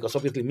interesting because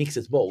obviously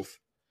mixes both.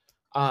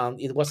 And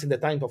it was in the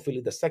time of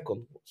Philip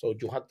II. So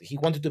he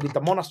wanted to build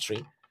a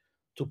monastery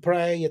to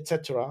pray,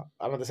 etc.,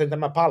 and at the same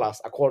time a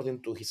palace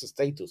according to his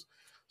status.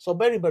 So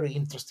very, very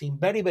interesting,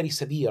 very, very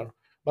severe,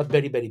 but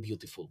very, very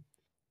beautiful.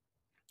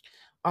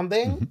 And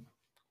then Hmm.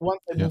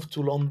 once I Yeah. moved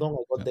to London,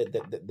 I got Yeah.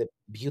 the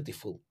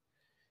beautiful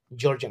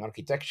Georgian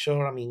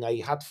architecture. I mean, I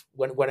had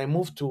when I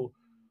moved to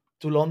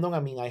London,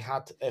 I mean, I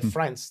had Hmm.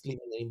 friends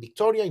living in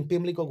Victoria, in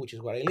Pimlico, which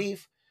is where I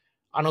live,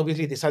 and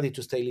obviously decided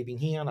to stay living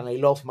here. And I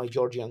love my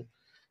Georgian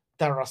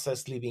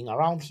terraces living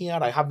around here.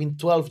 I have been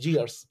 12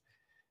 years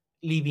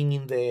living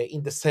in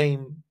the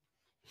same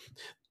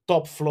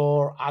top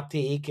floor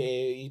attic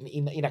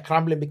in a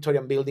crumbling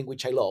Victorian building,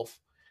 which I love.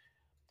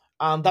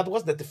 And that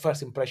was the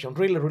first impression,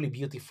 really, really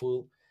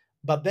beautiful.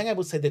 But then I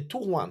would say the two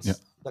Yeah.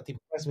 ones that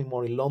impressed me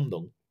more in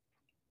London.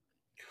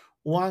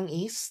 One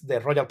is the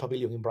Royal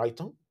Pavilion in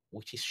Brighton,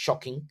 which is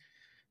shocking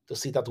to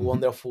see that Hmm.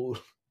 wonderful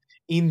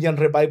Indian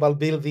revival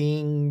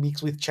building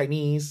mixed with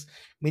Chinese,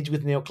 mixed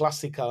with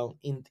neoclassical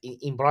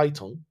in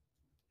Brighton.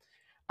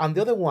 And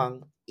the other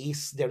one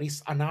is there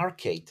is an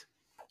arcade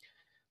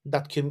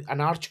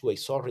an archway,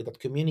 sorry, that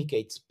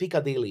communicates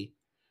Piccadilly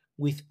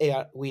with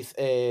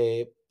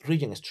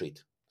Regent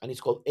Street, and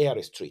it's called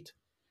Eyre Street.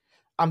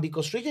 And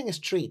because Regent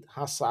Street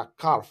has a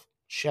curved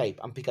shape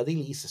and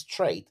Piccadilly is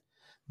straight,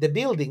 the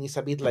building is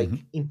a bit like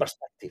Hmm. in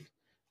perspective,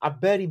 a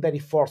very, very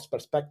forced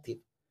perspective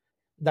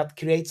that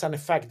creates an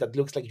effect that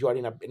looks like you are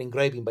in an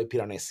engraving by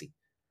Piranesi.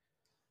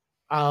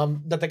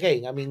 That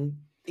again, I mean,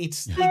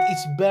 Yeah.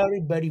 it's very,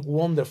 very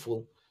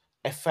wonderful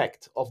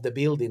effect of the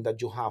building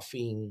that you have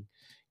in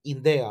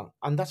there,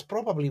 and that's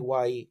probably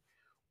why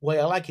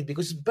I like it,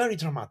 because it's very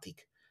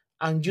dramatic,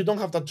 and you don't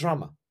have that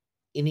drama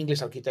in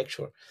English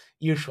architecture.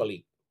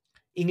 Usually,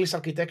 English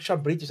architecture,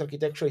 British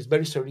architecture is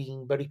very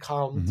serene, very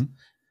calm, Hmm.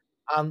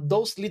 and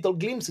those little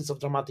glimpses of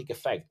dramatic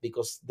effect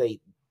because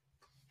they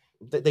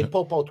Yeah.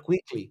 pop out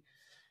quickly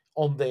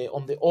on the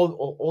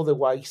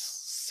otherwise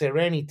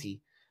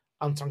serenity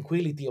and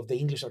tranquility of the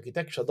English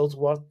architecture. Those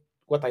were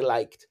what I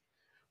liked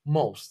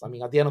most. I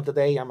mean, at the end of the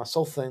day, I'm a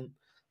Southern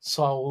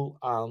soul.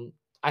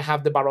 I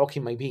have the Baroque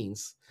in my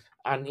veins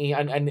and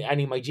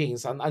in my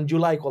genes, and you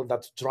like all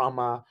that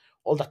drama,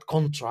 all that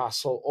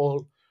contrast, so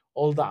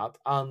all that.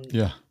 And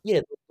Yeah.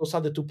 yeah, those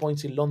are the 2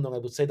 points in London I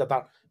would say that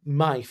are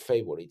my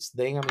favorites.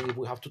 Then, I mean, if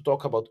we have to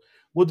talk about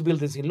good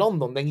buildings in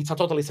London, then it's a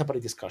totally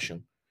separate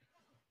discussion.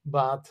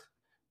 But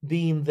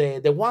being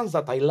the ones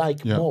that I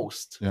like Yeah.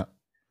 most, Yeah.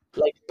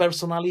 like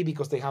personally,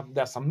 because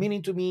there's some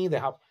meaning to me, they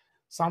have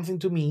something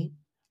to me.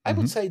 I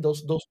would Hmm. say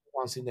those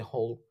ones in the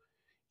whole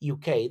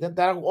UK. Then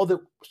there are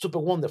other super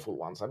wonderful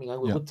ones. I mean,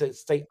 we Yeah. could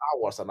stay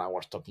hours and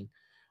hours talking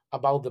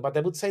about them, but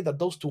I would say that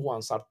those two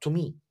ones are to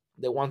me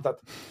the ones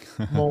that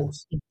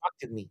most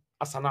impacted me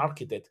as an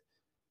architect.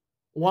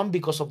 One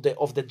because of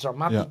the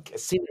Yeah. dramatic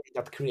scenery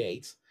that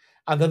creates,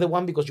 and the other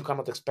one because you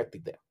cannot expect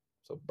it there.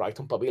 So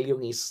Brighton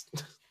Pavilion is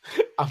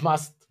a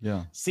must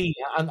Yeah. see,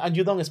 and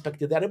you don't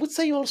expect it there. I would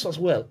say also as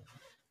well,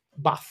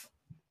 Bath.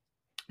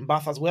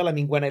 Bath as well. I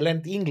mean, when I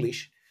learned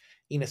English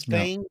in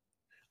Yeah. Spain,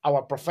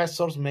 our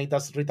professors made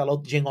us read a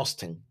lot Jane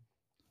Austen.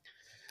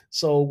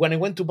 So when I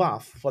went to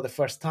Bath for the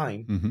first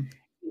time, Hmm.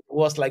 it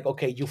was like,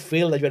 okay, you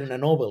feel that you're in a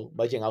novel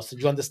by Jane Austen.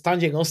 You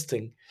understand Jane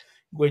Austen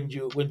when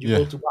you Yeah.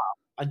 go to Bath,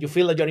 and you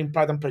feel that you're in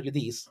Pride and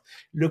Prejudice,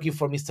 looking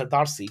for Mr.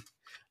 Darcy,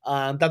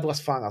 and that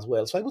was fun as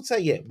well. So I would say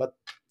yeah, but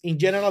in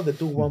general, the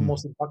two one Hmm.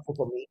 most impactful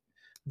for me,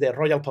 the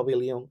Royal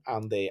Pavilion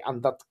and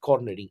that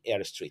corner in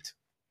Eyre Street.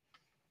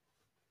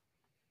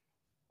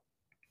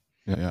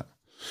 Yeah. Yeah.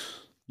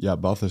 Yeah.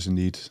 Bath is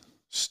indeed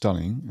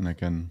stunning, and I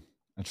can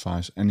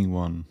advise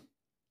anyone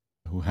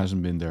who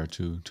hasn't been there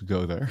to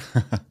go there.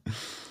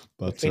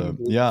 But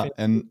Definitely, yeah,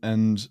 definitely.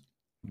 and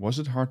was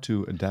it hard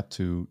to adapt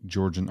to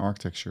Georgian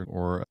architecture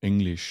or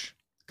English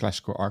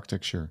classical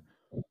architecture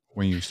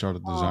when you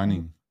started Um,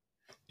 designing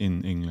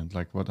in England?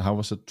 Like, what? How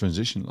was the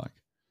transition like?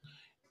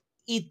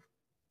 it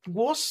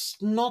was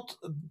not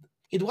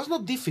it was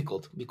not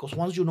difficult because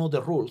once you know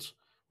the rules,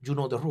 you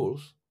know the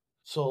rules.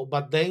 So,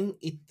 but then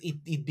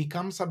it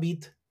becomes a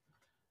bit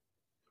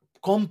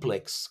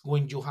complex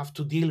when you have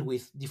to deal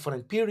with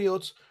different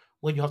periods,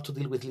 when you have to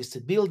deal with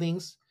listed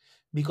buildings,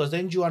 because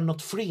then you are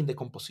not free in the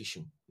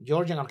composition.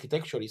 Georgian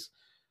architecture is,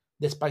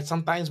 despite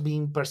sometimes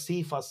being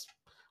perceived as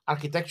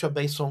architecture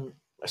based on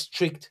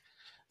strict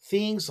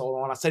things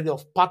or on a set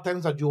of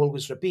patterns that you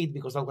always repeat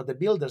because that's what the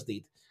builders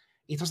did.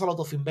 It has a lot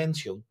of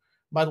invention.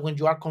 But when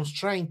you are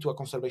constrained to a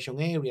conservation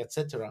area,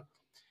 etc.,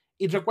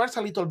 it requires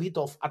a little bit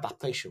of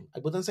adaptation. I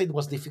wouldn't say it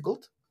was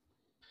difficult,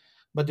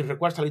 but it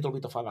requires a little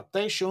bit of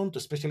adaptation, to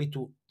especially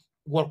to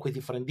work with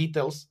different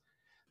details.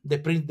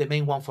 The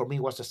main one for me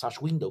was the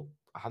sash window.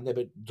 I had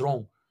never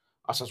drawn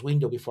a sash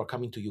window before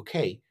coming to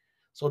UK,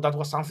 so that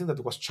was something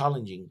that was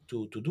challenging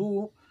to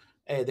do.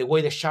 The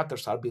way the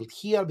shutters are built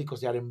here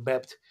because they are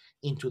embedded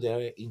into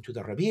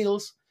the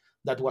reveals.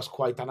 That was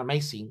quite an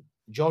amazing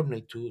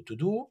journey to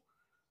do.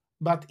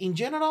 But in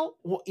general,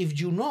 if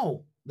you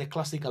know the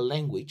classical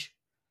language,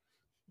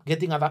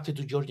 getting adapted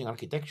to Georgian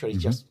architecture is Hmm.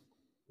 just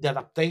the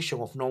adaptation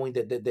of knowing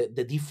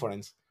the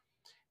difference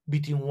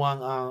between one,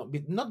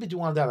 not between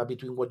one and the other,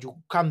 between what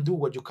you can do,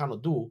 what you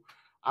cannot do,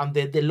 and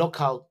the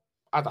local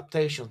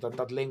adaptations that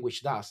that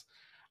language does.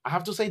 I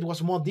have to say it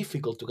was more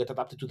difficult to get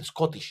adapted to the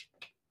Scottish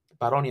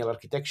baronial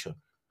architecture,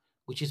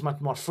 which is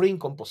much more free in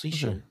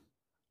Okay. composition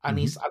and Hmm.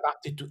 is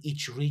adapted to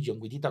each region.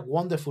 We did a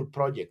wonderful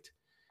project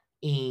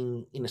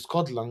in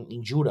Scotland,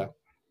 in Jura,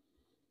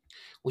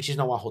 which is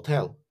now a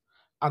hotel.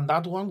 And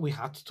that one we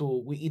had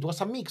to, it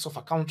was a mix of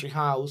a country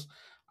house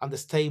and the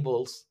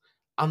stables.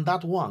 And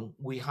that one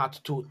we had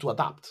to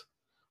adapt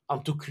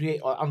and to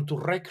create and to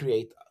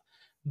recreate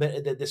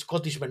the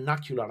Scottish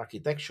vernacular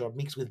architecture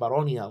mixed with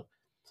baronial.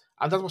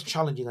 And that was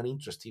challenging and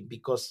interesting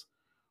because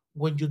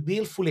when you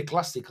build fully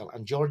classical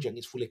and Georgian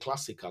is fully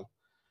classical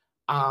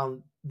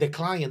and the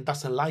client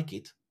doesn't like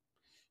it,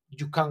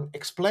 you can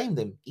explain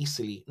them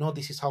easily. No,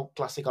 this is how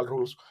classical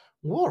rules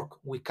work.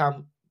 We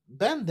can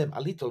bend them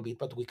a little bit,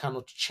 but we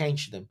cannot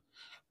change them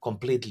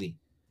completely.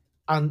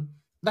 And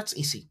that's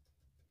easy.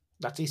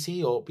 That's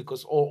easy, or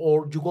because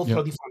or you go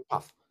through Yeah. a different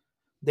path.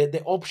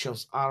 The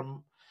options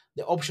are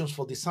the options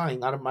for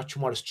design are much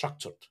more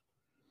structured.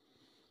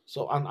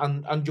 So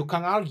and you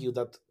can argue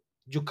that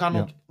you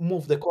Yeah. cannot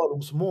move the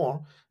columns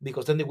more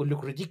because then they will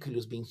look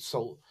ridiculous being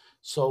so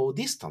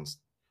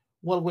distanced.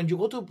 Well, when you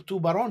go to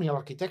baronial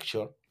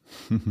architecture,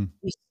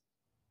 it's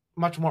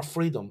much more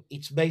freedom.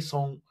 It's based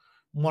on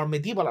more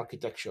medieval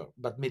architecture,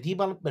 but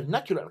medieval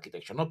vernacular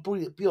architecture, not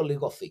purely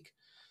Gothic.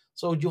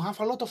 So you have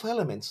a lot of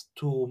elements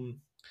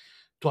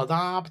to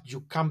adapt.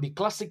 You can be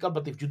classical,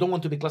 but if you don't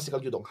want to be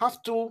classical, you don't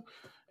have to.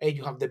 And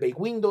you have the bay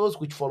windows,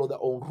 which follow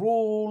their own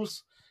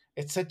rules,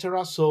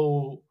 etc.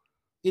 So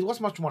it was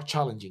much more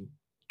challenging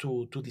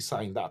to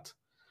design that.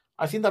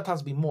 I think that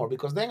has been more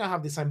because then I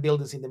have designed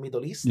buildings in the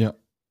Middle East, Yeah.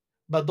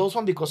 but those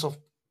one because of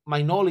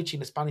my knowledge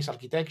in Spanish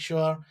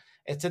architecture,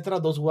 etc.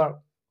 Those were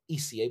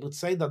easy. I would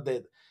say that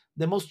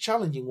the most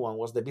challenging one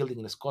was the building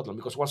in Scotland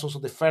because it was also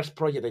the first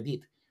project I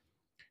did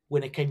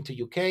when I came to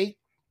UK.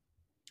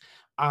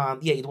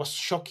 And yeah, it was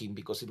shocking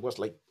because it was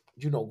like,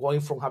 going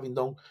from having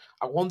done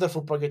a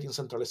wonderful project in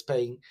central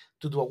Spain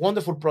to do a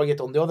wonderful project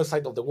on the other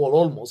side of the world,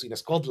 almost in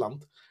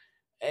Scotland.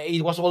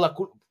 It was all a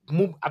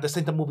move at the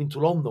same time moving to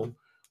London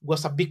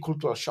was a big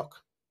cultural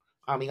shock.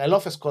 I mean, I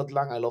love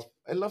Scotland.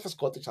 I love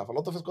Scottish. I have a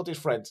lot of Scottish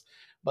friends,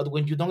 but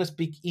when you don't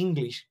speak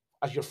English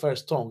as your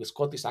first tongue,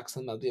 Scottish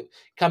accent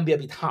can be a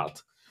bit hard.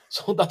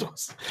 So that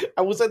was,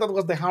 I would say, that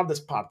was the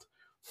hardest part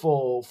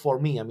for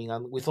me. I mean,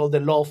 and with all the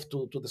love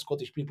to the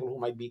Scottish people who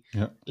might be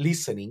Yeah.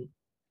 listening,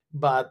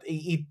 but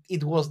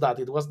it was that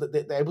it was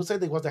I would say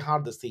that was the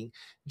hardest thing.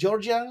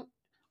 Georgian,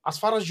 as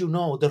far as you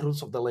know, the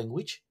rules of the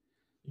language,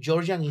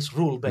 Georgian is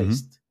rule Hmm.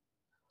 based.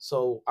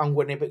 So and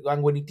when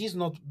it is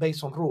not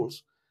based on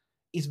rules,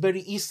 it's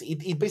very easy.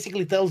 It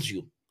basically tells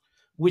you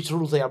which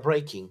rules they are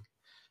breaking.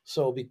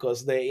 So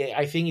because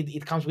I think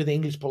it comes with the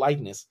English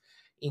politeness,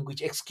 in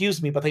which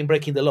excuse me, but I'm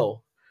breaking the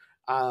law,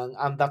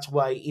 and that's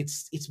why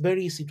it's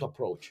very easy to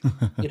approach.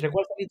 It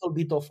requires a little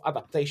bit of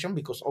adaptation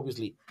because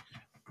obviously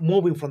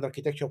moving from the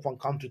architecture of one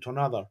country to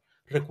another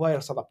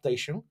requires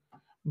adaptation.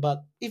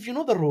 But if you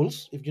know the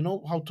rules, if you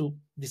know how to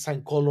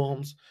design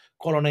columns,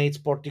 colonnades,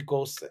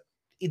 porticos,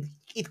 it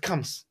it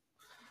comes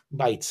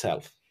by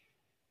itself.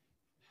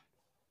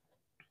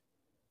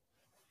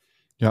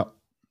 Yeah.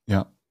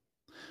 Yeah.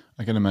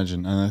 I can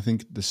imagine. And I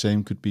think the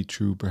same could be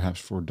true perhaps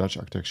for Dutch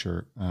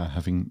architecture,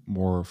 having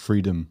more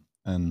freedom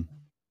and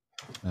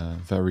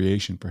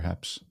variation,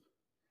 perhaps.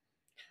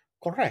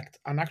 Correct.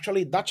 And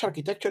actually, Dutch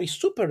architecture is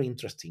super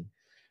interesting.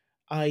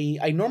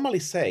 I normally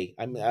say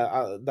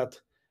that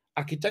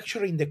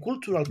architecture in the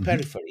cultural Hmm.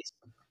 peripheries,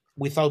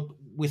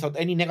 without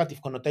any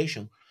negative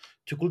connotation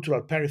to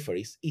cultural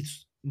peripheries,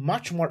 is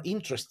much more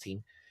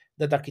interesting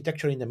than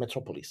architecture in the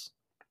metropolis.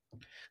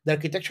 The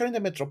architecture in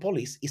the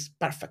metropolis is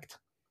perfect,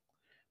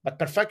 but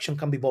perfection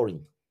can be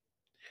boring.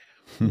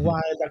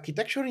 While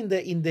architecture in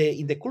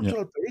the Yeah.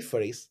 cultural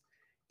peripheries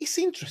is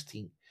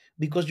interesting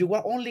because you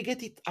are only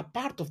getting a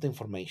part of the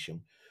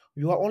information.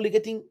 You are only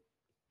getting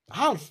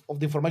half of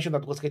the information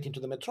that was getting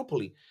to the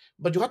metropolis,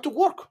 but you had to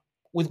work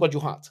with what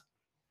you had.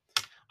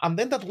 And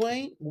then that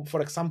way,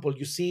 for example,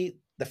 you see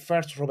the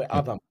first Robert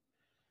Yeah. Adam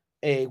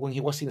when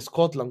he was in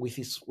Scotland with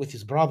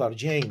his brother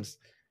James.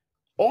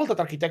 All that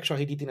architecture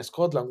he did in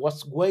Scotland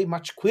was way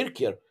much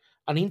quirkier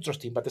and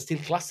interesting, but still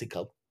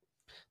classical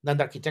than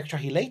the architecture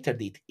he later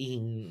did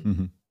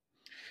Hmm.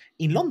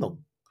 in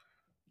London.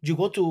 You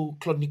go to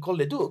Claude Nicole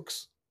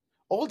Leduc's,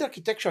 all the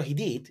architecture he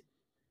did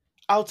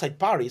outside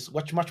Paris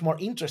was much more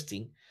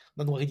interesting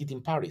than what he did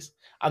in Paris.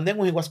 And then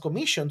when he was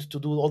commissioned to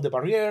do all the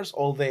barriers,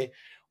 all the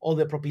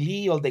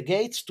propylae, all the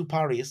gates to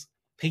Paris,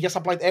 he just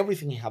applied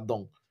everything he had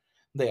done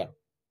there.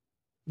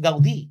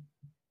 Gaudi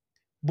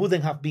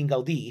wouldn't have been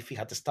Gaudi if he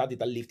had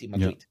studied and lived in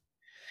Yeah. Madrid.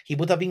 He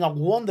would have been a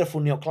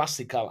wonderful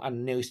neoclassical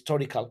and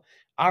neohistorical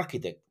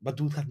architect,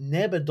 but would have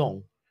never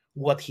done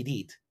what he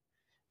did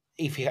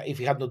if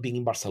he had not been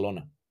in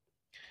Barcelona.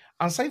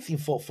 And same thing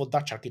for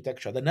Dutch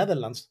architecture. The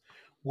Netherlands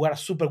were a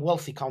super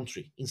wealthy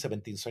country in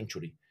 17th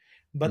century,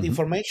 but Hmm.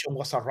 information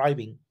was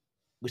arriving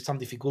with some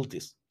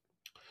difficulties.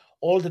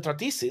 All the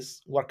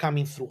treatises were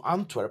coming through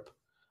Antwerp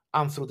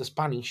and through the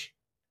Spanish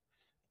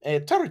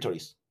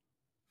territories,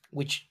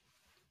 which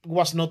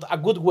was not a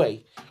good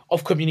way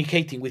of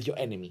communicating with your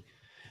enemy.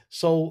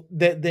 So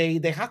they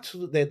had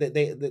to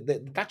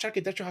the Dutch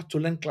architecture had to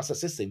learn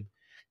classicism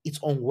its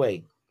own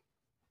way,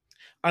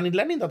 and in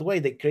learning that way,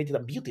 they created a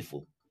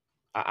beautiful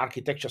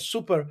architecture,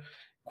 super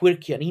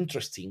quirky and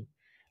interesting,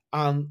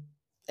 and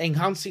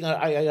enhancing.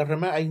 I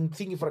remember I'm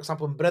thinking, for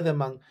example, in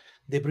Bredeman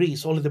de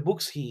Vries, all the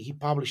books he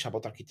published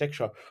about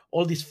architecture,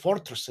 all these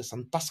fortresses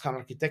and Tuscan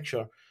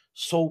architecture,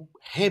 so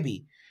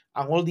heavy,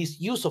 and all this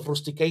use of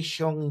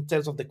rustication in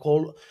terms of the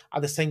col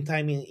at the same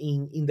time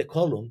in the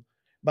column.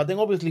 But then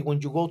obviously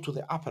when you go to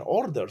the upper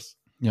orders,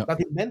 Yeah. that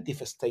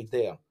inventive state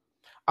there.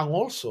 And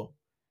also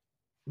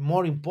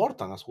more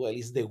important as well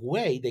is the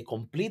way they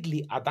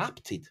completely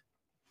adapted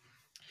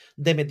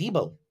the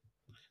medieval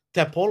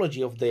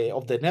typology of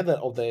the nether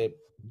of the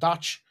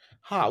Dutch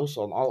house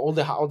on all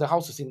the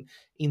houses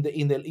in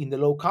the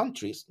Low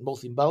Countries,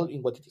 both in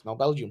what it is now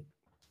Belgium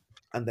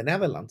and the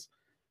Netherlands.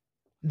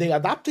 They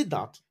adapted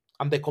that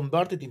and they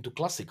converted into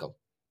classical,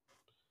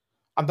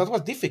 and that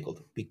was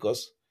difficult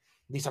because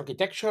this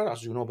architecture,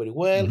 as you know very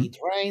well, Hmm. it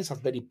rains, has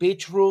very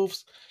pitch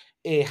roofs,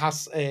 it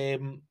has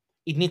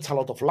it needs a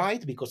lot of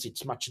light because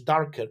it's much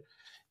darker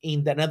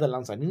in the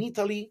Netherlands than in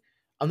Italy.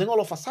 And then all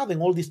of a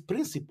sudden, all these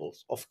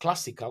principles of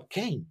classical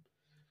came,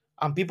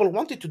 and people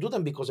wanted to do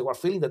them because they were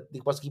feeling that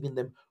it was giving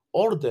them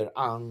order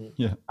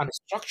Yeah. and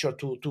structure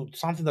to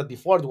something that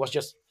before it was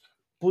just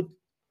put,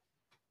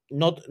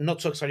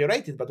 not so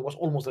exaggerated, but it was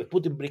almost like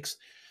putting bricks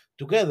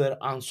together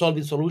and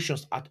solving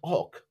solutions ad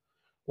hoc.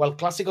 While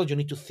classical, you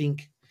need to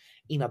think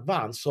in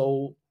advance.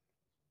 So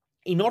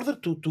in order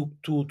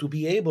to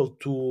be able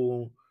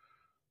to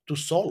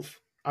solve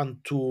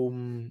and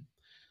to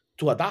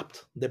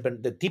adapt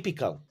the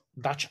typical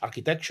Dutch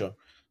architecture,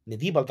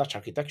 medieval Dutch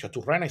architecture,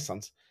 to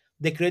Renaissance,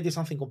 they created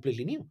something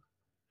completely new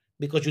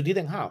because you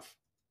didn't have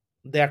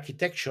the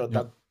architecture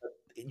Yeah. that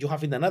you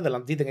have in the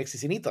Netherlands didn't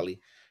exist in Italy,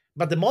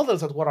 but the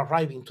models that were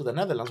arriving to the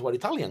Netherlands were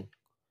Italian.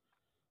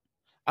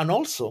 And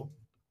also,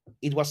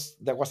 it was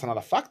there was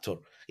another factor.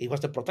 It was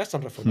the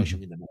Protestant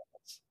Reformation in the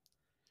Netherlands.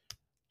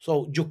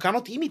 So you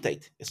cannot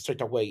imitate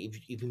straight away.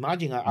 If you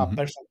imagine a Hmm.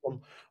 person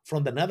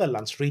from the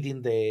Netherlands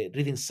reading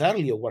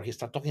Serlio, where he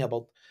started talking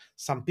about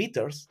St.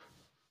 Peter's,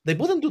 they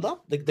wouldn't do that.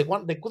 They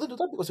couldn't do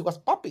that because it was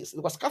papist,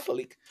 it was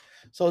Catholic.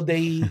 So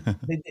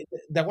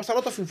there was a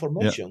lot of Yeah.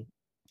 information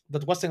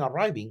that wasn't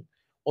arriving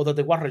or that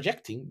they were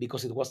rejecting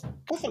because it was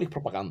Catholic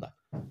propaganda.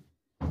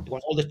 It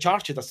was all the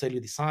churches that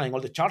Celio designed,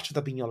 all the churches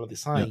that Vignola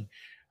Yeah. designed,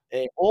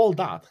 all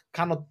that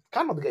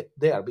cannot get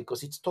there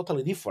because it's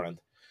totally different.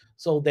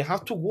 So they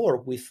have to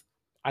work with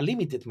a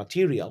limited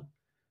material,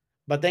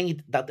 but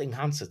then that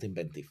enhances the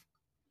inventive.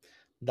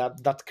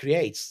 That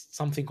creates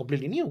something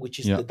completely new, which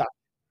is Yeah. the Dutch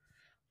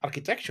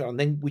architecture, and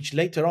then which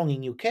later on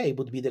in UK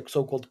would be the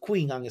so-called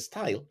Queen Anne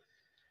style.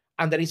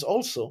 And there is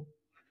also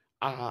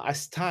a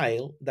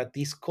style that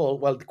is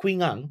called, well, the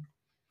Queen Anne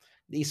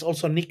is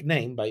also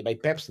nicknamed by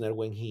Pepsner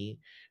when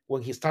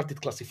he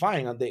started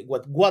classifying and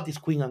what is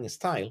Queen Anne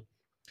style.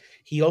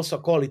 He also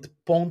called it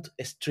Pont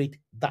Street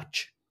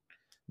Dutch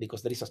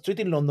because there is a street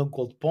in London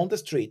called Pont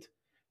Street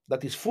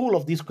that is full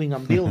of these Queen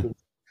Anne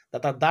buildings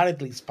that are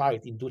directly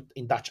inspired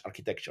in Dutch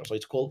architecture. So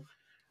it's called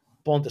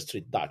Pont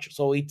Street Dutch.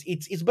 So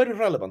it's very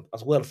relevant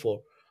as well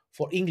for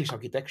English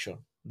architecture.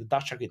 The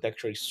Dutch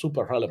architecture is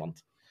super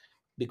relevant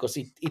because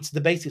it's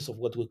the basis of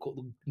what we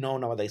know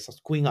nowadays as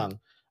Queen Anne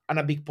and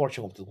a big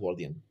portion of the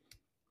Edwardian.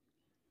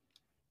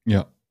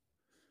 Yeah.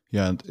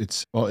 Yeah. And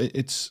it's well,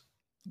 it's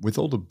with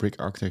all the brick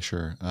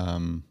architecture.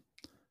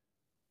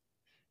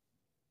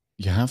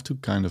 You have to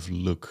kind of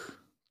look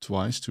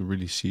twice to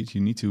really see it.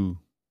 You need to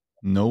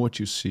know what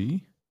you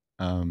see,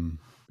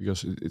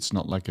 because it's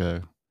not like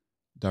a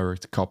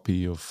direct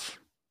copy of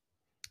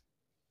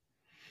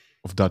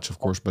Dutch, of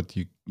course. But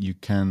you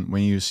can,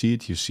 when you see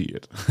it, you see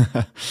it.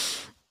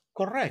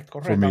 Correct,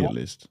 For correct. me, at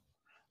least.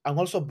 And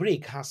also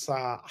brick has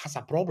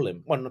a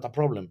problem. Well, not a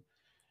problem.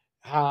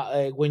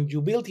 When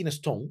you build in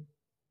stone,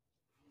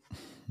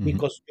 Hmm.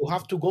 because you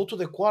have to go to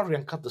the quarry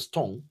and cut the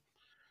stone,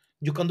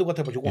 you can do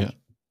whatever you Yeah. want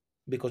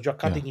because you're Yeah.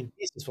 cutting in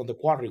pieces from the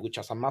quarry, which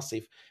has a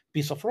massive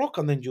piece of rock,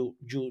 and then you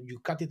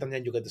cut it and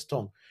then you get the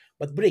stone.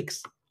 But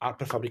bricks are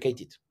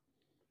prefabricated,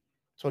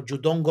 so you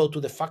don't go to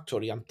the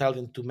factory and tell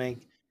them to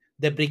make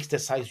the bricks the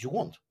size you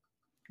want.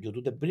 You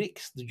do the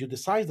bricks, you the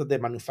size that the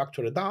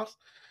manufacturer does.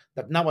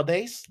 That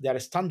nowadays they are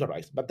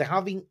standardized, but they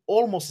have been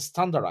almost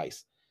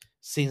standardized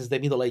since the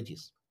Middle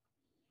Ages.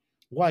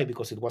 Why?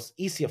 Because it was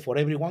easier for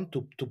everyone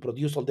to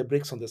produce all the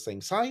bricks on the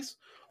same size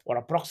or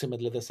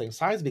approximately the same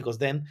size, because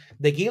then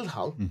the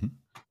guildhall Hmm.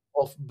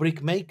 of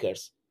brick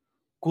makers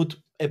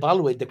could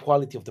evaluate the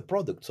quality of the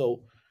product.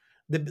 So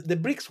the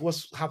bricks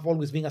have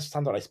always been a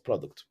standardized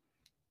product,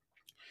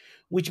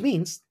 which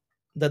means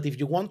that if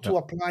you want Yeah. to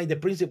apply the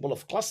principle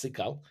of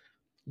classical,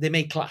 they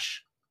may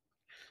clash.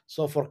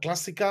 So for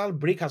classical,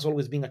 brick has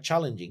always been a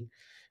challenging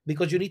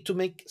because you need to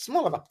make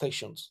small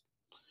adaptations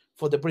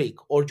for the brick,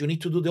 or you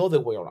need to do the other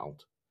way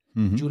around.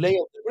 Hmm. You lay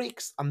out the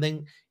bricks, and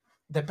then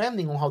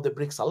depending on how the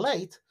bricks are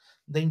laid,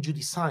 then you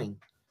design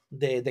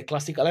the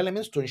classical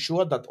elements to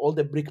ensure that all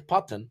the brick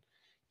pattern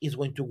is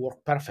going to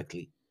work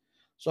perfectly.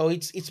 So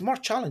it's more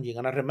challenging.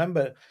 And I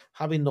remember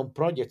having done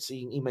projects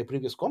in my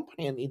previous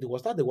company, and it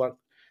was that they were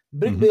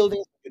brick Hmm.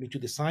 buildings. You need to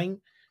design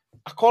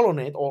a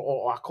colonnade,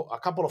 or a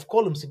couple of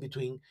columns in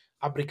between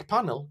a brick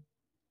panel.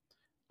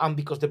 And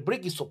because the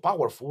brick is so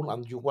powerful,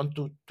 and you want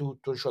to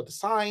show the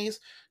size,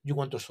 you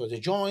want to show the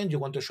joint, you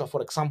want to show,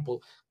 for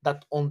example,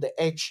 that on the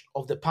edge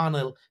of the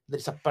panel there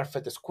is a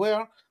perfect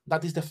square,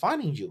 that is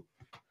defining you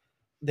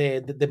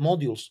the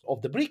modules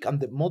of the brick and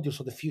the modules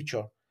of the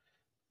future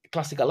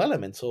classical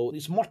elements. So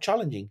it's more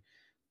challenging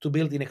to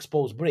build in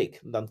exposed brick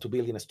than to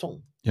build in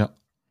stone. Yeah.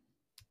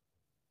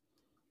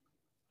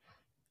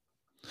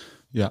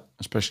 Yeah.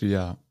 Especially,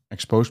 yeah,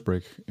 exposed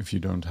brick. If you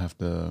don't have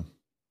the,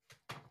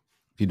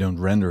 if you don't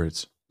render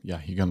it,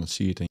 yeah, you're gonna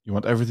see it, and you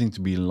want everything to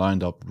be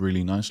lined up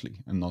really nicely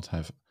and not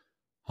have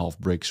half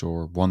bricks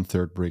or one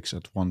third bricks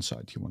at one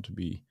side. You want to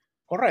be,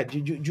 Correct.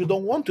 You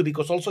don't want to,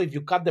 because also if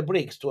you cut the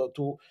bricks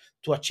to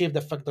achieve the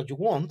effect that you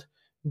want,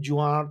 you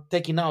are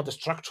taking out the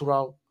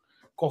structural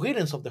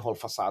coherence of the whole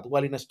facade.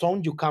 While in a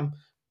stone, you can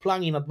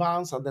plan in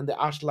advance, and then the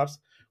ashlars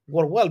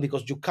work well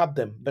because you cut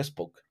them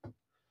bespoke,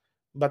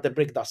 but the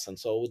brick doesn't.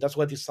 So that's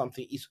why it's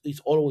something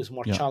is always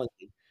more yeah.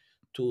 challenging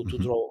to Hmm.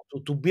 draw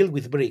to build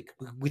with brick,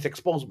 with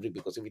exposed brick,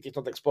 because if it is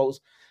not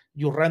exposed,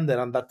 you render,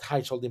 and that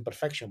hides all the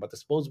imperfection. But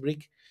exposed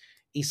brick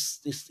is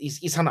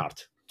an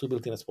art to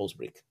build in exposed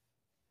brick.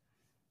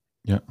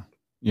 Yeah.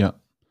 Yeah.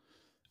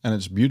 And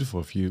it's beautiful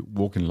if you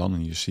walk in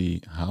London, you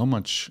see how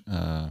much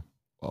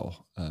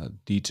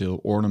detail,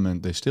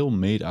 ornament they still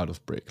made out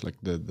of brick, like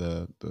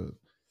the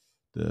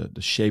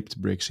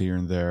shaped bricks here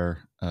and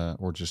there,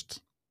 or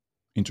just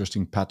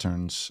interesting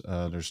patterns.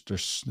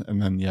 There's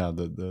and then yeah,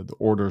 the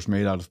orders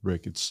made out of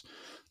brick. It's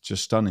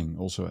just stunning.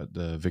 Also at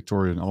the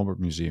Victoria and Albert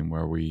Museum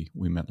where we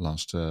met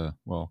last a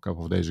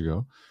couple of days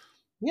ago.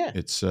 Yeah.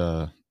 It's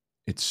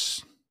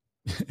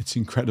it's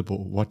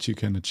incredible what you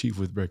can achieve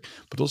with brick.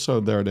 But also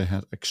there they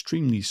had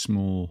extremely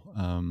small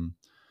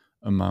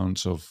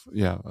amounts of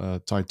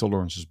tight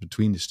tolerances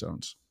between the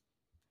stones.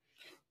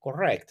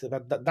 Correct,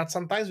 but that's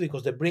sometimes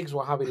because the bricks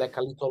were having like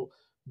a little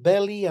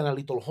belly and a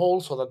little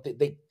hole, so that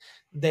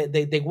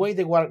the way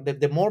they were,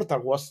 the mortar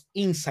was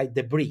inside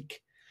the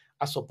brick,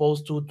 as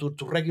opposed to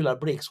regular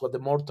bricks where the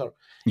mortar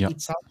Yeah,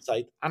 it's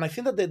outside. And I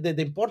think that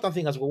the important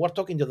thing, as we were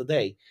talking the other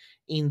day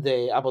in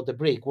the about the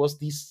brick, was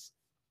this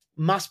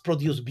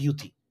mass-produced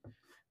beauty.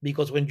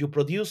 Because when you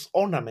produce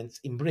ornaments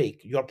in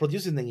brick, you are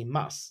producing them in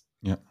mass,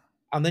 yeah,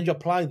 and then you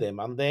apply them,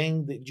 and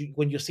then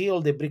when you see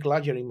all the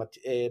bricklayering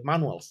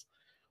manuals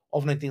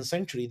of 19th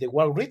century, they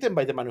were written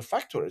by the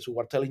manufacturers who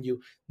were telling you,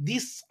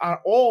 these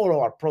are all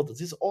our products,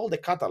 this is all the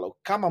catalog,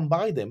 come and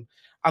buy them,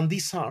 and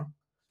these are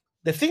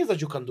the things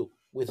that you can do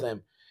with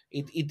them.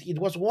 It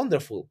was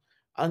wonderful,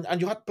 and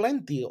you had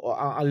plenty,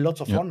 and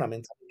lots of yeah,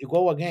 ornaments. You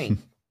go again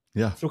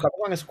yeah, through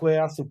Caruana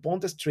Square, through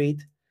Ponte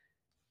Street,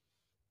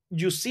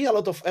 you see a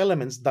lot of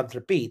elements that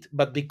repeat,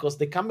 but because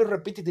they can be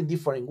repeated in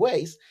different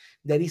ways,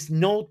 there is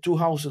no two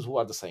houses who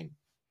are the same,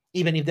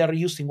 even if they're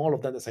using all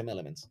of them the same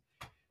elements.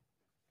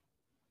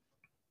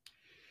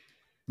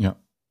 yeah,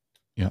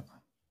 yeah,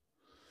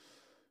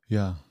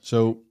 yeah.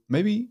 So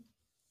maybe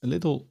a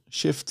little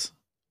shift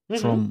Hmm.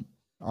 from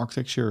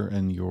architecture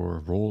and your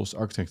role as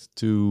architect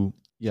to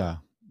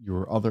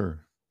your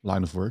other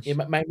line of work.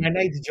 My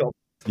night job.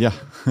 Yeah.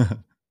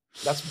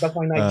 That's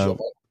my night job.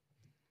 um,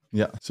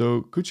 yeah.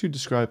 So could you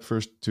describe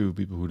first to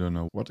people who don't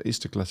know what is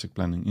the Classic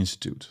Planning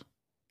Institute?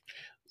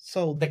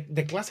 So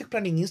the Classic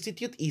Planning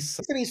Institute is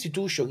an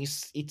institution.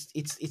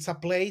 It's a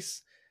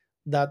place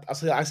that,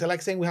 as I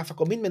like saying, we have a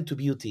commitment to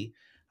beauty,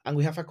 and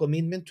we have a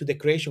commitment to the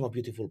creation of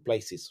beautiful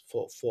places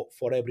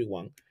for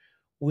everyone.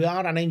 We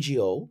are an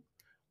NGO,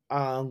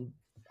 and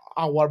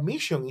our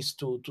mission is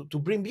to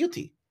bring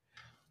beauty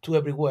to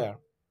everywhere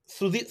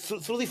through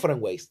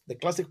different ways. The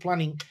Classic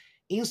Planning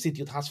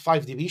Institute has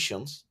 5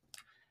 divisions,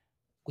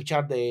 which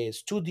are the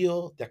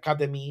studio, the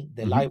academy,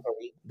 the Hmm.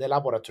 library, the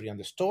laboratory, and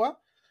the store.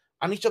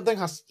 And each of them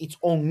has its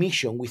own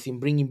mission within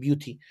bringing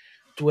beauty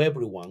to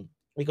everyone.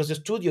 Because the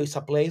studio is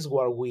a place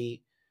where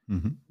we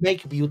Hmm.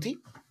 make beauty,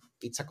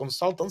 it's a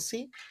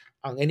consultancy,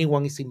 and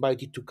anyone is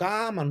invited to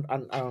come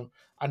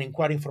and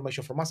inquire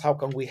information from us. How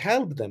can we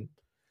help them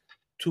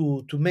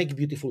to make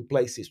beautiful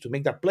places, to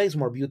make that place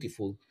more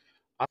beautiful?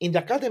 In the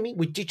academy,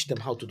 we teach them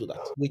how to do that.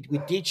 We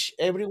teach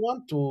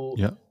everyone to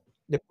Yeah.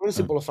 the Uh,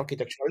 principle of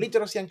architectural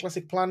literacy and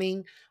classic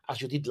planning,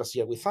 as you did last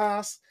year with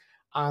us.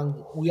 And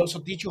we also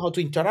teach you how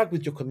to interact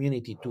with your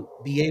community to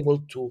be able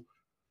to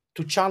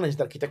challenge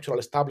the architectural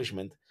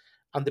establishment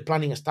and the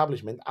planning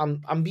establishment,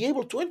 and be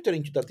able to enter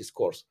into that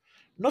discourse.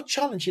 Not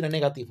challenge in a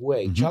negative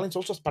way, mhm. challenge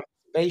also as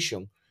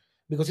participation,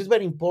 because it's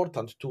very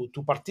important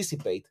to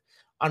participate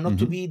and not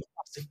to Hmm. be the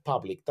passive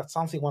public. That's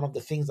something, one of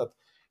the things that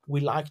we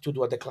like to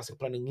do at the Classic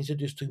Planning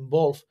Institute, is to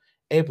involve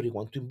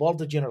everyone, to involve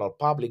the general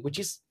public, which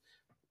is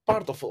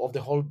part of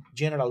the whole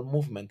general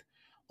movement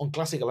on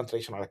classical and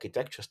traditional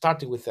architecture,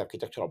 starting with the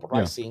architectural Yeah.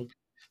 uprising,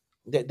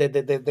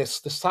 the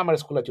summer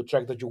school that you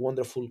track that you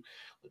wonderfully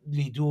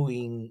do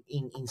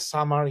in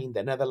summer in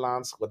the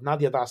Netherlands, what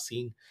Nadia does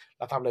in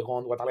La Table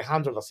Ronde, what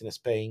Alejandro does in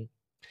Spain.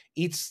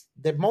 It's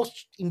the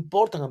most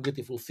important and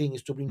beautiful thing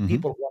is to bring Hmm.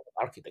 people who are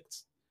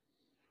architects,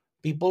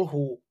 people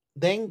who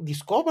then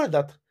discover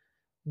that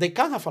they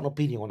can have an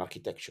opinion on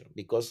architecture,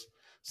 because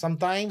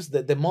sometimes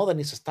the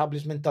modernist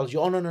establishment tells you,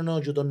 oh, no, no, no,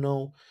 you don't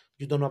know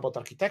about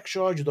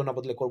architecture, you don't know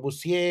about Le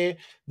Corbusier,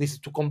 this is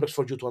too complex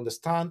for you to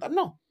understand. And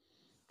no,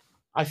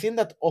 I think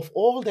that of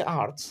all the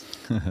arts,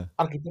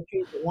 architecture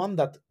is the one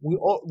that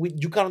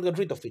you cannot get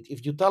rid of it.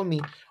 If you tell me,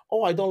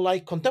 oh, I don't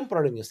like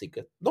contemporary music,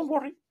 don't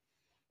worry.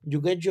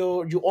 You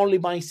only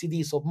buy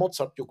CDs of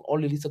Mozart, you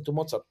only listen to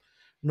Mozart.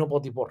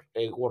 Nobody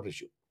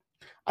worries you.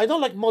 I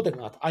don't like modern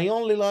art. I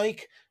only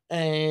like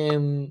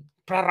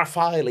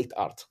pre-Raphaelite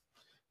art.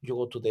 You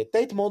go to the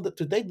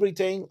Tate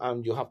Britain,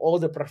 and you have all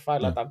the Yeah.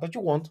 pre-Raphaelite art that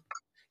you want.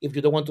 If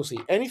you don't want to see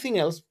anything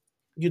else,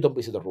 you don't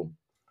visit the room.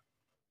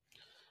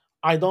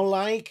 I don't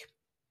like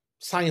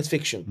science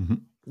fiction. Hmm.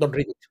 Don't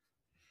read it.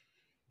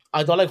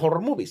 I don't like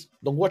horror movies.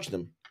 Don't watch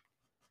them.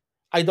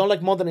 I don't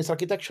like modernist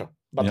architecture.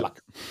 Bad Yeah. luck.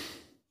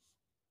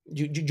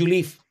 You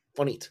live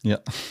on it. Yeah.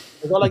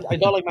 I don't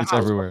like my It's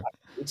house. Bad everywhere. luck.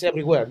 It's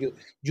everywhere.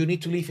 You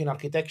need to live in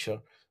architecture.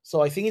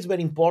 So I think it's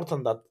very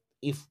important that,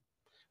 if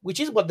which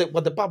is what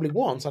the public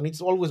wants, and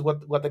it's always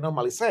what they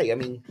normally say. I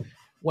mean,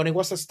 when I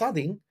was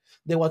studying,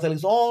 they were telling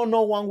us, "Oh,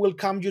 no one will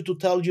come you to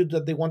tell you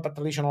that they want a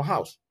traditional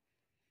house."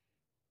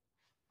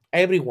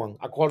 Everyone,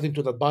 according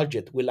to the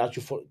budget, will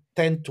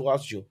tend to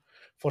ask you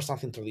for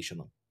something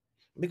traditional,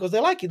 because they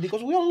like it,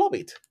 because we all love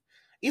it.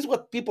 It's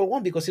what people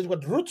want, because it's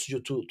what roots you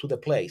to the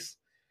place.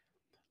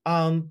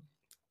 And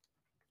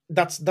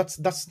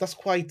that's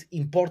quite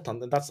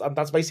important, and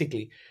that's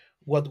basically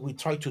what we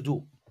try to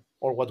do,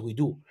 or what we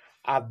do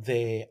at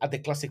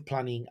the Classic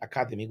Planning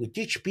Academy. We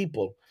teach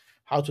people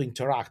how to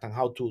interact and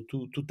how to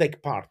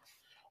take part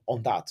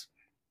on that.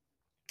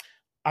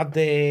 At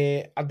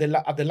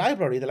the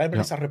library, the library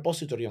Yeah. is a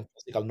repository of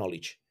classical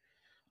knowledge,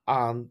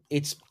 and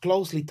it's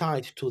closely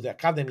tied to the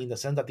academy, in the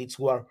sense that it's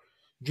where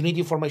you need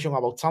information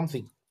about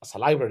something. As a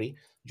library,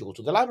 you go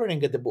to the library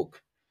and get the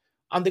book.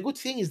 And the good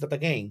thing is that,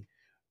 again,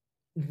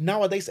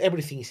 nowadays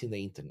everything is in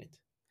the internet.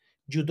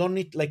 You don't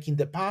need, like in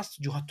the past,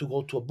 you had to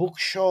go to a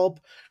bookshop,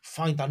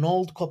 find an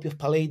old copy of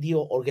Palladio,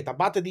 or get a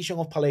bad edition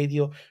of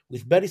Palladio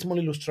with very small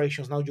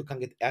illustrations. Now you can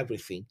get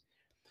everything.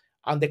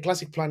 And the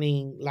Classic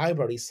Planning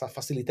Library is a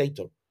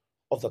facilitator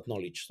of that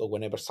knowledge. So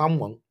whenever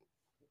someone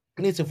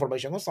needs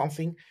information on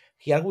something,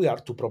 here we are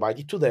to provide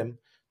it to them,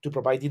 to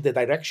provide it the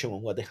direction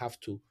on what they have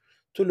to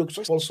look.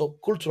 So it's also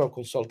cultural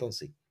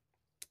consultancy.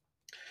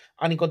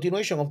 And in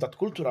continuation of that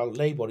cultural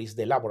labor is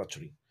the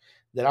laboratory.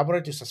 The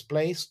laboratory is a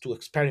place to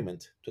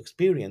experiment, to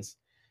experience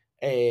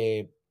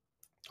uh,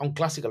 on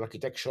classical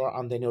architecture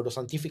and the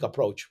neuroscientific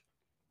approach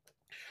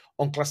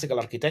on classical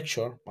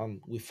architecture.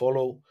 And we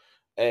follow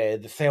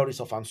the theories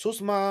of Hans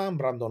Sussman,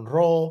 Brandon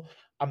Rowe,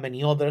 and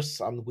many others.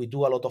 And we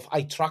do a lot of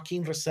eye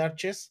tracking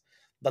researches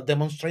that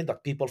demonstrate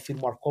that people feel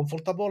more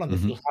comfortable and they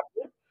Hmm. feel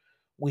happier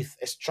with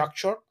a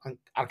structure and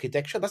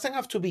architecture. It doesn't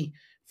have to be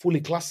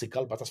fully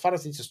classical, but as far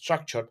as it's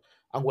structured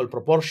and well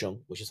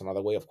proportioned, which is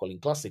another way of calling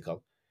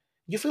classical,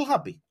 you feel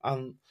happy,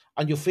 and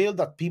you feel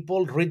that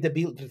people read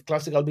the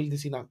classical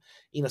buildings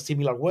in a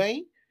similar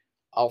way,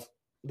 of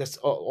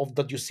of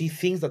that you see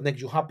things that make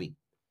you happy.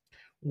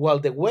 While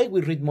the way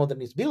we read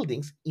modernist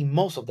buildings, in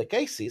most of the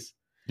cases,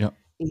 Yeah.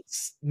 it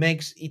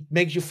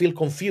makes you feel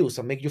confused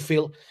and make you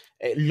feel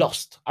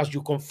lost, as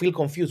you feel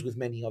confused with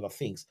many other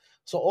things.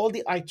 So all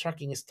the eye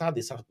tracking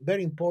studies are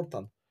very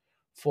important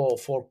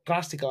for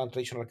classical and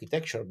traditional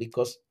architecture,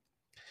 because,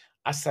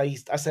 as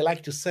I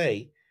like to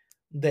say,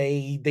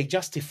 they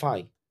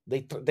justify,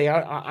 they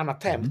are an Hmm.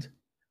 attempt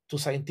to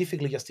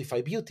scientifically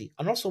justify beauty,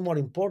 and also, more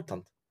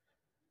important,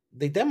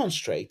 they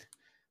demonstrate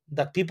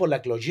that people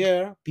like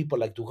Logier, people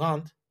like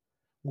Durand,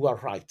 were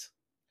right.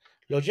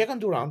 Logier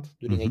and Durand,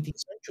 during Hmm. 18th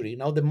century,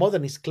 now the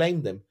modernists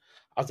claim them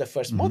as the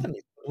first Hmm.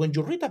 modernists. When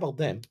you read about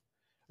them,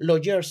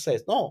 Logier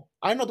says, no,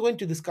 I'm not going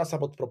to discuss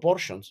about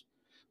proportions,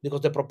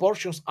 because the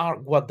proportions are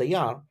what they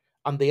are,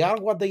 and they are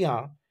what they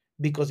are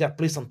because they are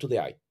pleasant to the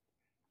eye.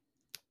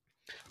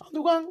 And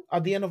Durand,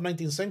 at the end of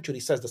 19th century,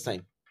 says the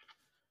same.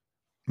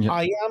 Yeah.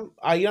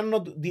 I am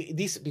not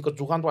this, because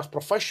Durand was a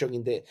professor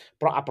in the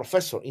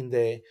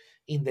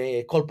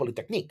École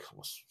Polytechnique,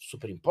 was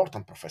super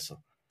important professor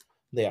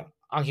there,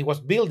 and he was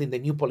building the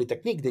new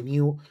Polytechnique, the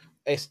new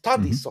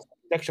studies Hmm. of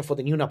architecture for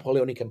the new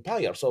Napoleonic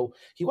Empire. So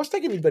he was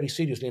taking it very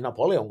seriously.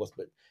 Napoleon was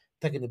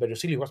taking it very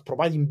seriously. He was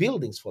providing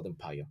buildings for the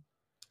empire.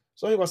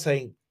 So he was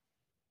saying,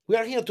 we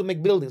are here to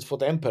make buildings for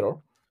the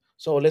emperor.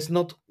 So let's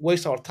not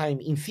waste our time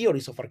in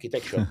theories of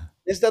architecture.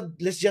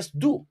 Let's just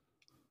do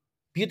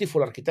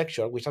beautiful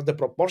architecture, which has the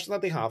proportion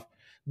that they have,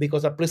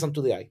 because they're pleasant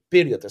to the eye.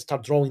 Period.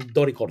 Start drawing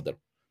Doric order.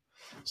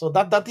 So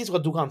that is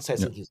what Dugan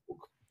says Yeah. in his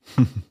book.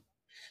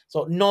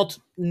 So not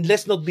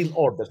let's not build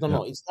orders. No, Yeah.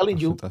 no. It's telling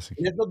That's you fantastic.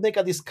 let's not make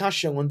a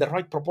discussion on the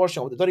right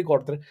proportion of the doric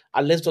order,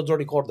 and let's just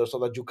doric order so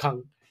that you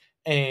can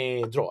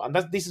draw. And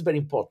that this is very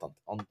important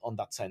on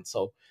that sense.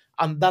 So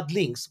and that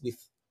links with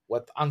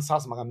what Anne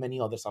Sassman and many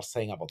others are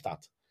saying about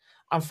that.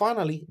 And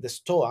finally, the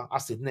Stoa,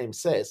 as its name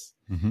says,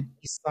 Hmm.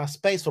 is a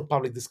space for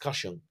public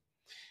discussion.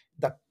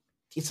 That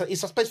it's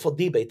a space for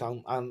debate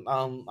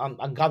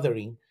and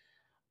gathering,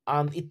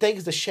 and it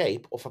takes the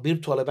shape of a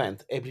virtual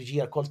event every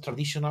year called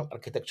Traditional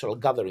Architectural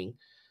Gathering,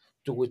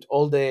 to which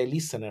all the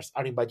listeners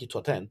are invited to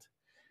attend,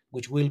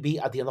 which will be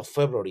at the end of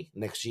February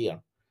next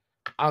year.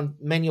 And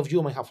many of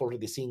you may have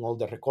already seen all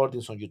the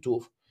recordings on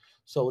YouTube.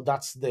 So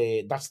that's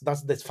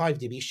the five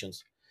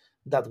divisions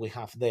that we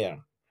have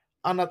there.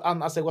 And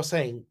as I was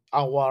saying,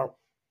 our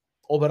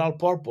overall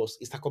purpose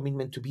is a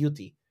commitment to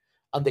beauty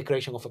and the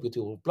creation of a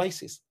beautiful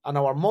places. And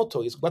our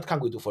motto is, what can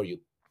we do for you?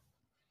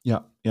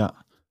 Yeah, yeah.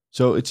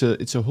 So it's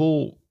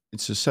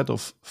a set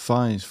of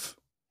five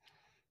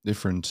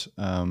different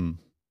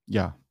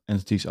yeah,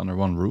 entities under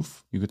one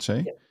roof, you could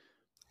say. Yeah,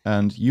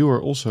 And you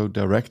are also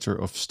director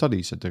of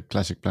studies at the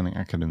Classic Planning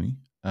Academy.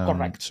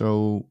 correct.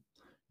 So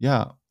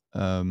yeah,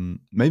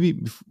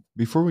 maybe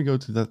before we go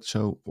to that,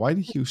 so why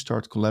did you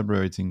start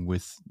collaborating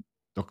with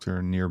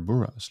Dr. Nir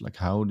Burras? Like,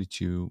 how did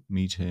you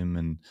meet him,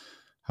 and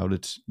how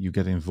did you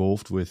get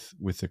involved with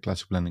the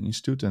Classic Planning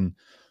Institute? And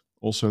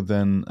also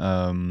then,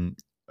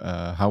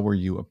 how were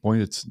you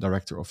appointed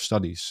director of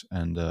studies?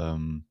 And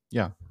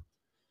yeah.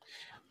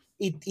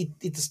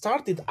 It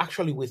started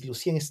actually with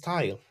Lucien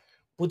Style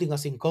putting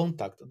us in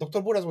contact.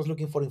 Dr. Buras was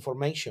looking for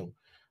information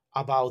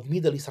about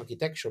Middle East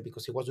architecture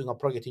because he was doing a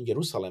project in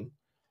Jerusalem.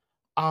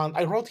 And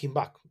I wrote him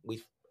back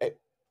with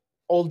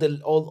all the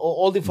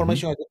Hmm.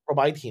 information I could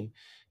provide him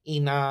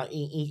in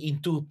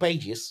 2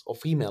 pages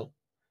of email.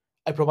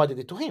 I provided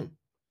it to him.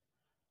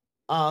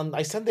 And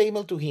I sent the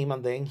email to him,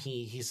 and then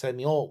he said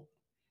me, "Oh,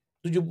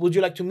 would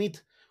you like to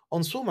meet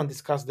on Zoom and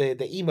discuss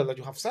the email that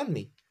you have sent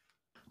me?"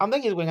 And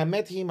then when I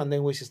met him, and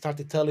then when he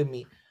started telling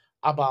me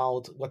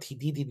about what he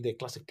did in the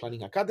Classic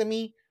Planning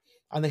Academy,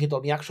 and then he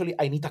told me, actually,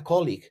 I need a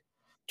colleague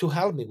to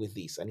help me with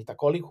this. I need a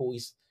colleague who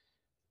is,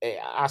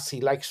 as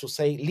he likes to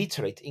say,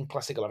 literate in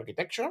classical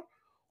architecture,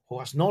 who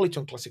has knowledge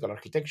on classical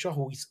architecture,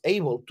 who is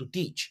able to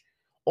teach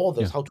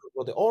others Yeah. how to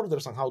draw the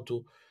orders and how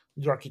to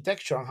do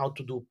architecture and how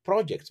to do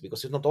projects,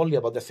 because it's not only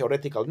about the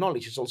theoretical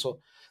knowledge, it's also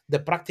the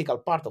practical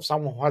part of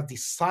someone who has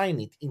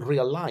designed it in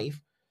real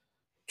life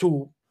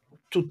to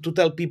to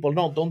tell people,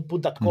 no, don't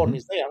put that Hmm.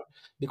 cornice there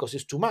because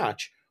it's too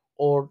much,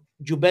 or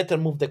you better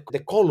move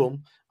the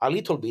column a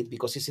little bit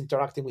because it's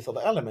interacting with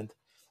other element.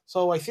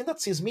 So I think that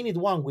since minute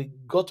one we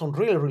got on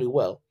really really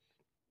well.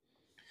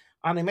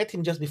 And I met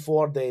him just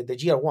before the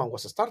year one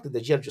was started.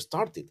 The year just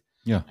started.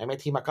 Yeah. I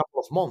met him a couple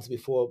of months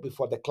before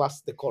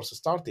the course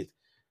started.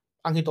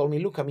 And he told me,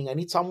 look, I mean, I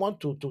need someone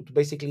to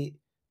basically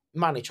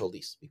manage all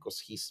this because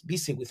he's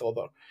busy with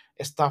other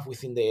stuff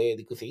within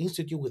with the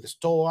institute, with the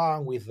store,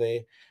 and with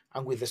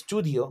the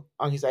studio.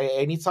 And he said,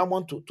 I need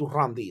someone to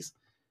run this.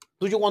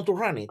 Do you want to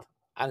run it?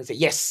 And I said,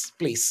 yes,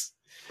 please.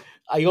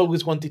 I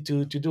always wanted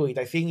to do it.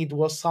 I think it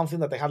was something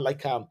that I had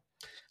like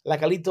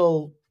a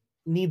little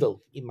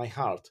needle in my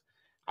heart.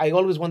 I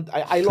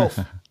love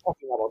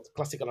talking about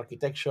classical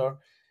architecture.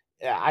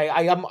 As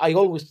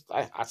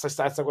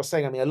I was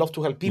saying, I mean, I love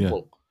to help Yeah.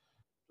 people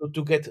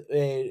to get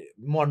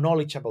more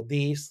knowledge about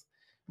this,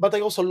 but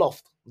I also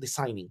loved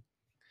designing.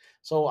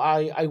 So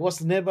I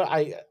was never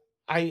I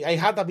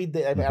had a bit.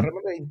 I Hmm.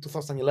 remember in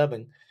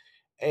 2011,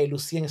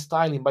 Lucien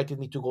Style invited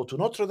me to go to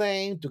Notre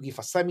Dame to give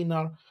a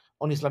seminar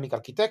on Islamic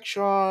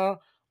architecture,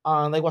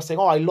 and I was saying,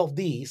 "Oh, I love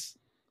this,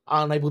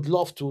 and I would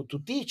love to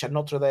teach at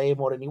Notre Dame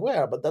or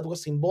anywhere," but that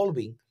was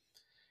involving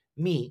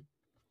me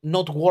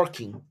not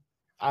working,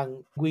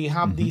 and we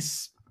have Hmm.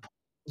 this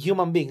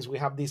human beings we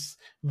have this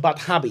bad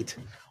habit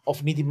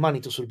of needing money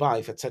to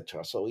survive,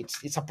 etc. So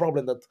it's a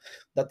problem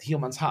that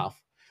humans have.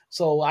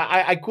 So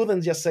I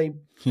couldn't just say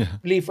Yeah.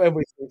 leave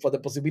everything for the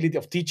possibility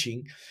of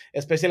teaching,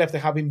 especially after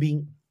having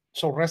been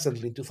so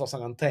recently in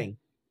 2010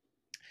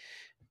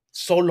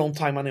 so long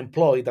time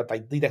unemployed that I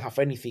didn't have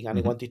anything and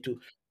I Hmm. wanted to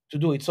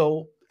do it.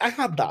 So I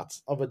had that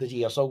over the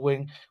years. So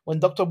when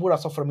Dr.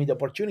 Buras offered me the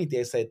opportunity,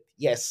 I said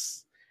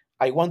yes.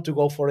 I want to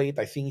go for it.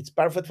 I think it's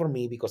perfect for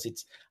me because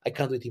I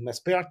can do it in my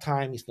spare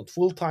time. It's not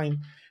full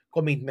time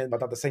commitment,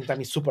 but at the same time,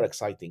 it's super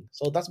exciting.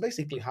 So that's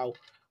basically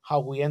how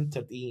we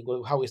entered in,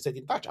 how we stayed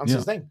in touch, and Yeah.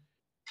 since then.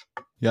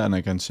 Yeah, and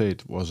I can say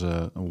it was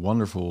a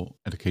wonderful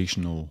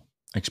educational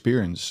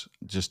experience.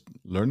 Just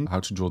learning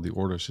how to draw the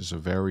orders is a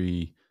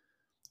very,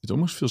 it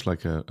almost feels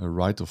like a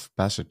rite of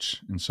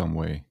passage in some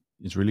way.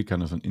 It's really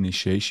kind of an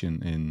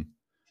initiation in,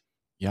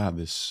 yeah,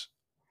 this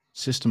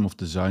system of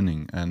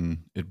designing,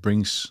 and it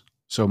brings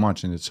so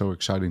much, and it's so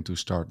exciting to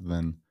start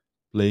then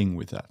playing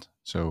with that.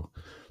 So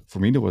for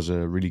me, that was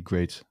a really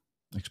great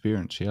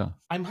experience. Yeah.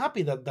 I'm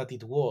happy that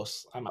it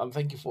was. I'm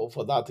thank you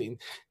for that in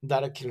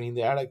directly or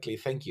indirectly.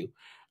 Thank you.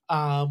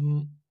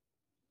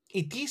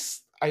 It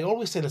is. I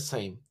always say the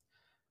same.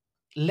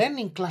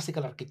 learning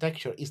classical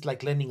architecture is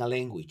like learning a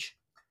language.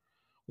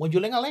 When you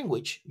learn a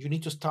language, you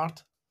need to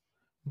start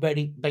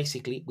very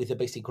basically with the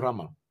basic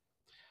grammar.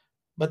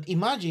 But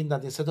imagine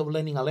that instead of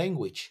learning a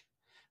language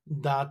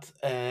that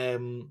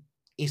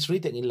is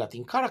written in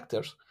Latin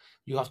characters,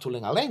 you have to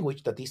learn a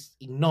language that is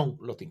in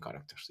non-Latin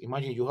characters.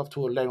 Imagine you have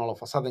to learn all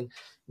of a sudden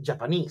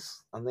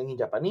Japanese, and then in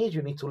Japanese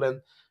you need to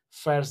learn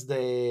first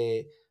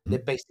the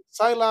Mhm. basic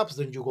syllabs,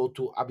 then you go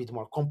to a bit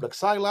more complex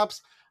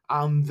syllabs,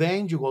 and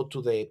then you go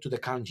to the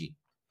kanji.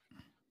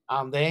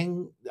 And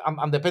then,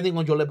 and depending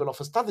on your level of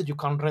study, you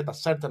can read a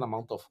certain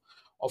amount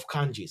of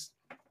kanjis.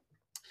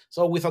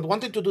 So without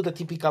wanting to do the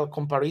typical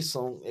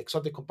comparison,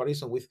 exotic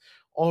comparison with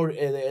or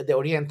the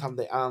Orient and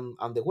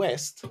the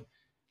West,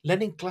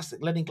 learning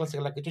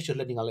classical architecture,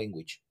 learning a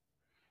language.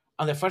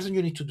 And the first thing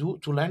you need to do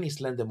to learn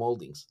is learn the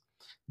moldings.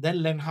 Then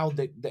learn how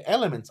the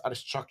elements are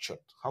structured,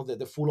 how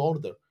the full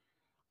order.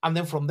 And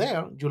then from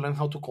there, you learn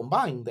how to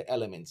combine the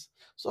elements.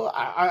 So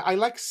I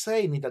like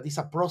saying it that it's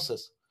a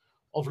process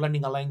of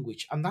learning a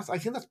language. And that's I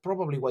think that's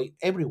probably why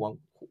everyone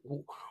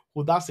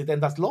who does it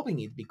and that's loving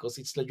it, because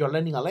it's like you're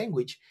learning a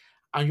language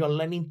and you're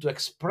learning to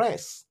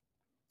express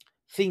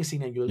things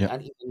in Yeah.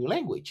 in a new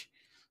language.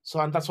 So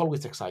and that's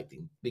always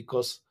exciting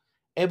because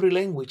every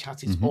language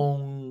has its Hmm.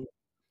 own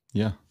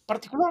Yeah.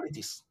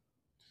 particularities.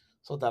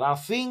 So there are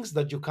things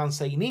that you can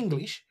say in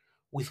English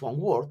with one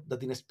word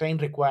that in Spain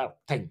require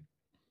 10,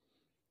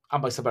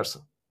 and vice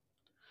versa.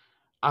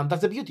 And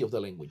that's the beauty of the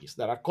languages.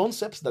 There are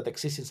concepts that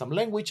exist in some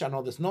language and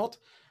others not.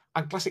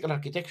 And classical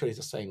architecture is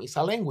the same. It's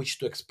a language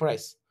to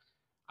express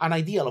an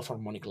ideal of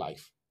harmonic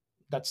life.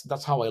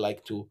 That's how I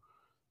like to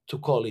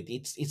call it.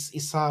 It's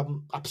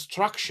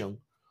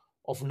abstraction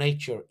of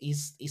nature.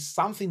 Is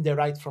something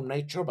derived from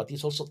nature, but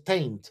it's also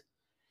tamed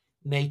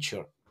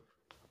nature.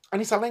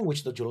 And it's a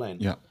language that you learn.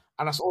 Yeah.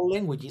 And as all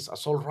languages,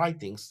 as all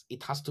writings,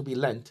 it has to be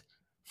learned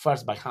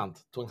first by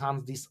hand to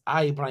enhance this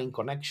eye-brain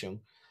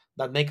connection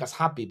that make us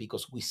happy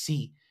because we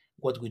see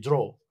what we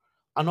draw.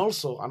 And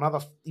also another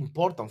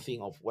important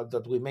thing of what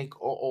that we make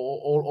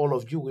all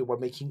of you we were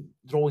making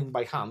drawing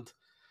by hand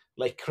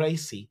like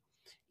crazy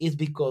is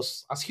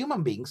because as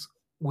human beings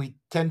we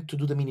tend to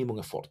do the minimum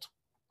effort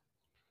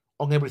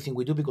on everything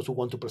we do because we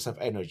want to preserve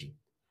energy.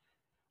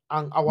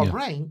 And our Yeah.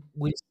 brain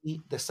will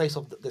see the size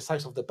of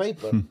the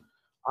paper, Hmm.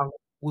 and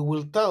we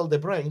will tell the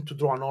brain to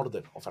draw an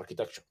order of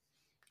architecture,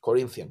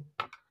 Corinthian.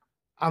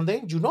 And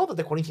then you know that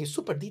the Corinthian is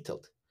super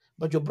detailed,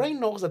 but your brain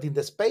knows that in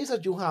the space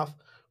that you have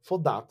for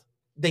that,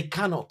 they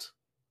cannot,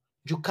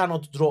 you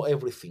cannot draw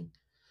everything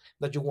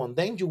that you want.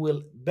 Then you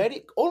will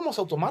very almost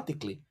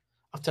automatically,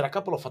 after a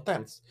couple of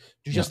attempts,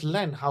 you Yeah. just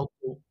learn how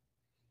to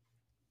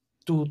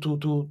to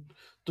to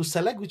to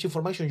select which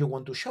information you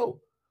want to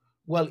show.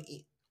 Well,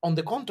 on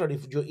the contrary,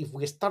 if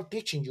we start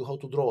teaching you how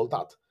to draw all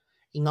that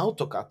in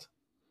AutoCAD,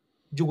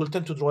 you will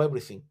tend to draw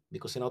everything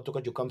because in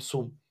AutoCAD you can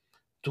zoom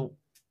to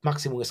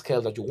maximum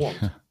scale that you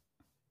want.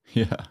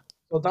 Yeah.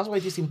 So that's why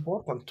it is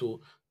important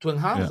to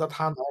enhance Yeah. that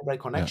hand-eye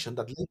Yeah. connection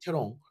that later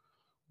on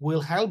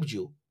will help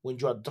you when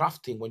you are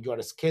drafting, when you are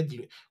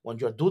scheduling, when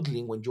you are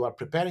doodling, when you are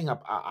preparing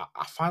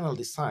a final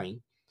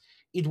design.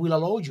 It will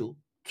allow you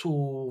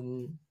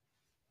to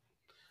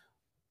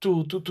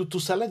to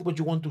select what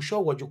you want to show,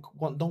 what you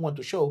don't want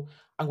to show,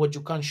 and what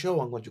you can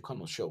show and what you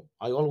cannot show.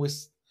 I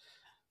always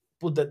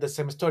put the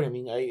same story. I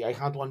mean, I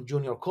had one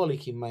junior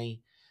colleague in my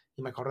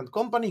current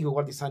company who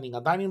were designing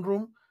a dining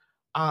room,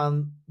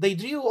 and they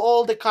drew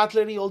all the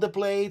cutlery, all the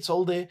plates,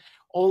 all the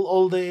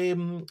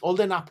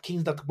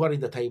napkins that were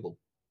in the table.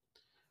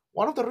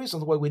 One of the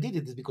reasons why we did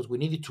it is because we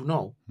needed to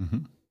know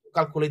Hmm.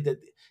 calculate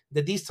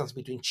the distance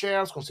between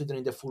chairs,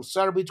 considering the full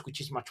service,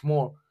 which is much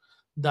more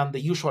than the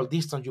usual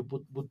distance you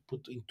would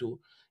put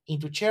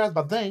into chairs.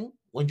 But then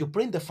when you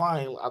print the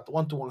file at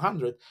 1 to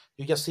 100,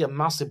 you just see a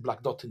massive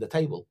black dot in the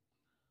table.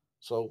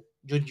 So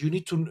you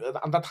need to,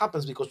 and that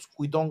happens because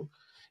we don't,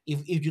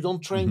 if you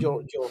don't train Hmm.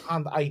 your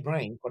hand eye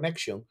brain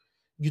connection,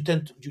 you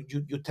tend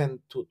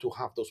to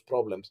have those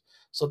problems.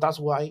 So that's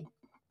why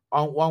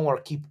one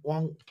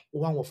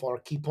of our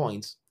key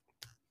points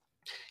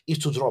is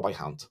to draw by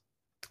hand,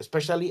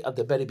 especially at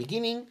the very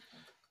beginning,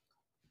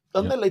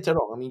 and Yeah. then later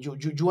on. I mean,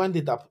 you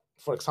ended up,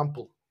 for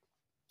example,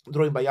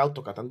 drawing by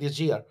AutoCAD, and this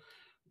year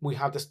we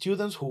had the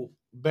students who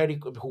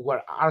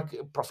were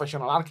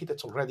professional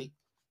architects already.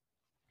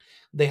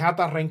 They had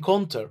a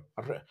rencounter.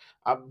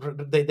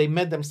 They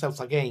met themselves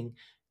again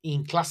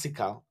in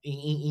classical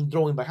in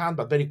drawing by hand,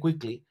 but very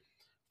quickly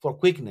for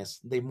quickness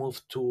they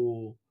moved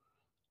to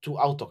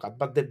AutoCAD.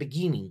 But the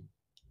beginning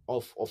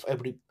of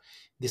every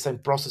design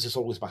process is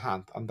always by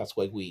hand, and that's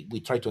why we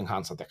try to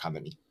enhance at the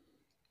academy.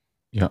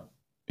 Yeah.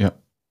 Yeah.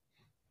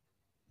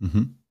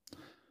 Hmm.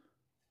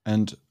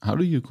 And how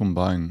do you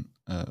combine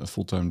a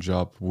full-time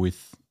job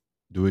with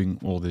doing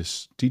all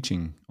this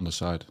teaching on the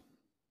side?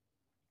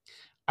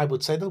 I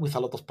would say that with a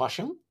lot of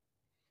passion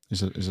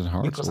Is it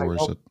hard because I or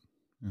is love. it?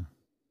 Yeah.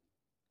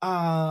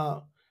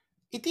 Uh,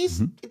 it is.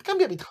 Hmm. It can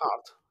be a bit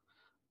hard,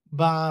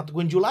 but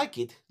when you like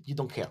it, you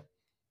don't care.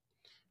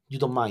 You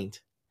don't mind.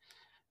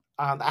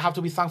 And I have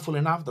to be thankful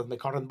enough that my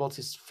current boss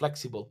is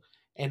flexible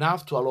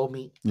enough to allow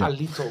me Yeah. a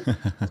little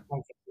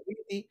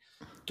responsibility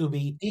to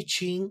be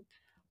teaching.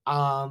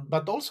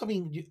 But also, I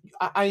mean,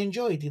 I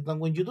enjoy it. And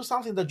when you do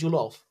something that you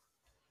love,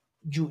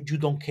 you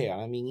don't care.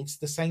 I mean, it's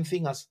the same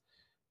thing as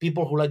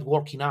people who like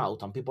working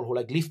out and people who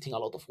like lifting a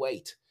lot of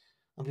weight.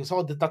 And people say,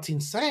 oh, that's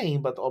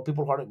insane. But or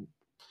people who are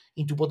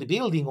into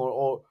bodybuilding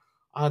or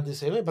they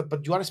say, "Hey,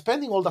 but you are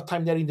spending all that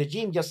time there in the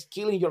gym, just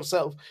killing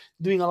yourself,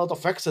 doing a lot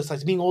of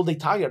exercise, being all day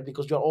tired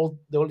because you're all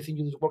the only thing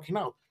you do is working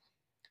out."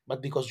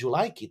 But because you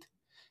like it,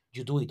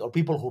 you do it. Or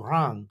people who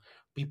run,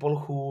 people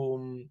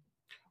who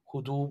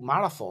do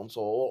marathons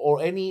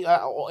or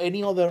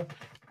any other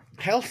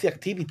healthy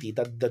activity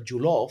that you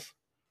love,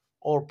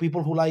 or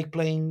people who like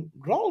playing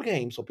role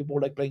games, or people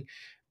who like playing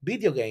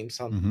video games,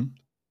 and Hmm.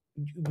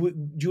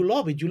 you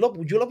love it. You love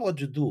what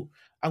you do,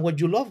 and when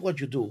you love what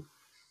you do,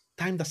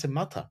 time doesn't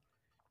matter.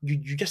 You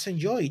just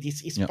enjoy it.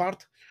 It's Yeah.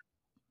 part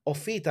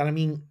of it, and I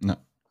mean, No.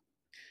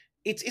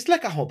 it's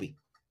like a hobby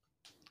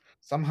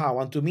somehow,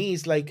 and to me,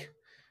 it's like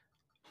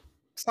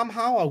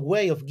somehow a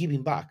way of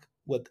giving back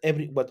what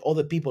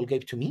other people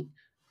gave to me.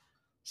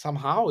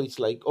 Somehow, it's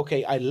like,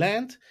 okay, I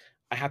learned.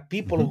 I had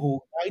people Hmm.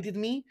 who guided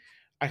me.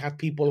 I had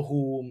people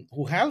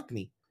who helped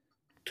me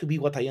to be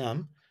what I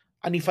am,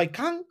 and if I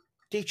can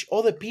teach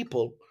other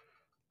people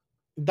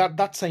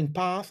that same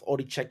path, or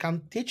if I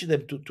can teach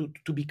them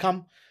to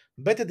become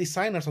better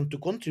designers and to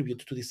contribute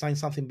to design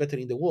something better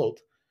in the world,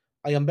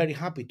 I am very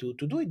happy to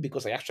do it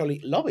because I actually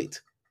love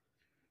it.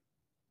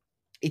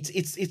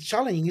 It's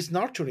challenging, it's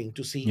nurturing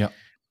to see Yeah.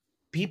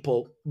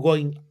 people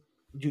going.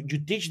 You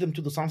teach them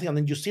to do something and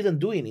then you see them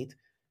doing it.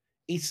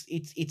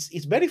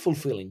 It's very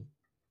fulfilling.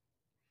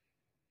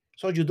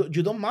 So you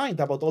don't mind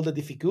about all the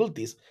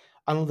difficulties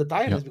and all the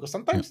Yeah. tiredness, because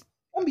Yeah. sometimes it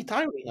can be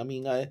tiring. I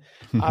mean, I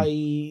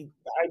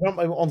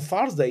remember on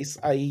Thursdays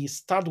I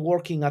start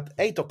working at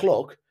 8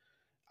 o'clock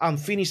and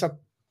finish at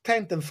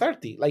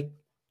 10:30, like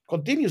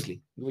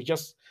continuously, with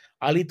just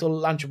a little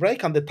lunch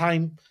break and the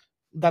time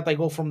that I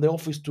go from the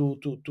office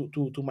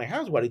to my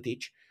house where I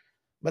teach.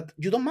 But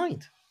you don't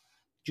mind.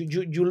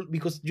 You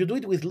because you do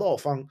it with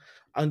love,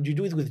 and you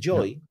do it with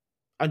Yeah. joy,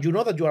 and you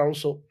know that you are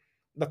also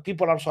that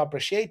people are also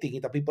appreciating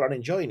it, that people are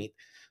enjoying it.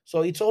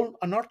 So it's all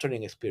a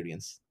nurturing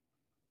experience.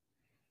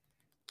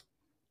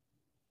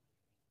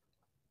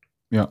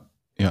 Yeah.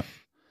 Yeah.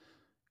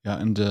 Yeah.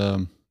 And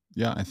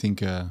yeah, I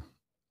think I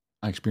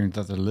experienced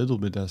that a little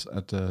bit as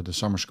at the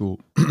summer school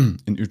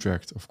in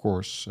Utrecht, of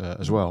course,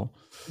 as well.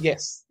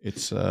 Yes.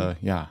 It's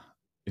yeah,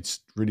 it's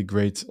really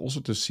great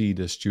also to see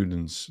the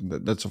students.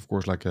 That's of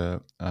course like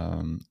a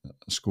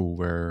school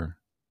where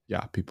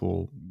yeah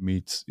people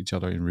meet each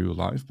other in real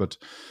life, but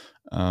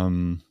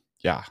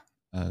yeah,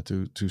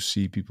 to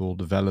see people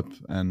develop,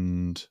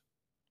 and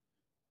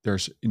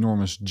there's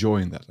enormous joy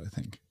in that, I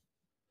think.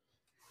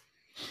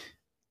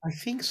 I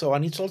think so,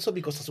 and it's also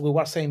because, as we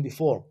were saying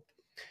before,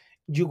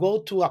 you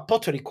go to a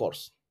pottery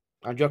course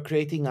and you're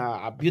creating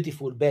a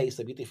beautiful vase,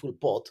 a beautiful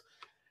pot,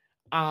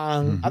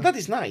 and Hmm. that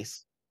is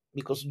nice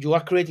because you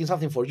are creating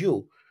something for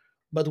you.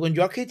 But when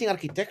you are creating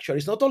architecture,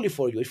 it's not only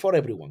for you; it's for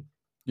everyone.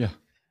 Yeah.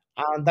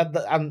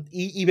 And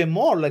even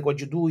more like what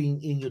you do in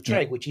Yeah.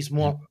 Utrecht, which is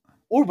Yeah. more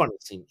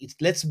urbanism. It's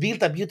let's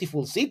build a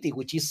beautiful city,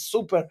 which is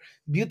super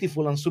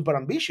beautiful and super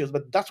ambitious.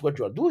 But that's what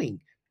you are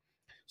doing.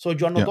 So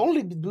you are not Yeah.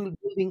 only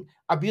building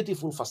a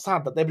beautiful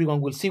facade that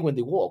everyone will see when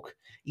they walk.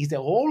 It's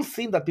the whole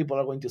thing that people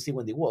are going to see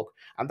when they walk,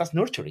 and that's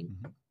nurturing.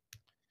 Hmm.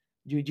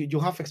 You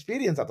have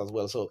experienced that as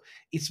well, so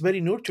it's very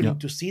Yeah. nurturing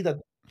to see that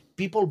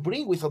people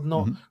bring without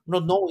Hmm.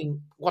 not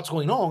knowing what's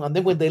going on, and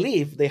then when they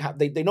leave,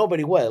 they know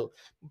very well,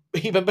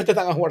 even better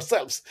than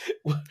ourselves,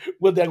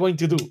 what they're going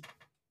to do.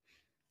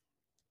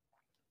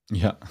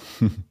 Yeah.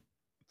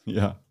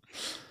 Yeah.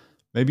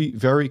 Maybe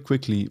very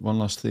quickly, one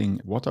last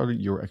thing. What are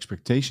your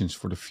expectations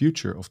for the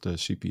future of the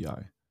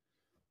CPI,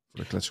 for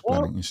the Classical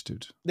Well, Planning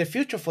Institute? the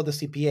future for the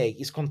CPA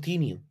is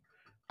continue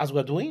as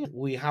we're doing.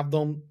 We have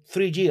done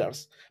 3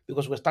 years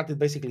because we started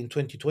basically in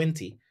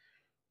 2020.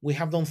 We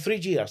have done 3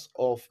 years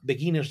of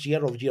beginners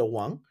year of year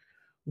one.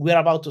 We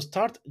are about to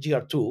start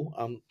year two.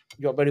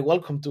 You're very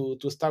welcome to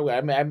start.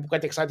 I'm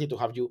quite excited to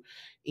have you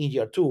in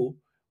year two.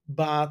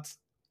 But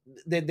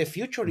the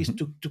future is Hmm.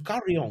 to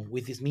carry on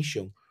with this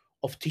mission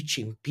of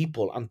teaching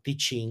people and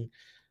teaching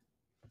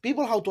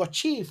people how to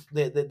achieve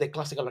the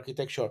classical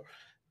architecture.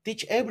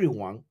 Teach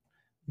everyone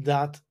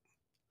that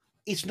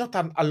it's not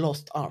a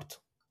lost art,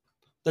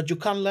 that you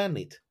can learn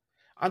it.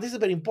 And this is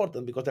very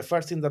important because the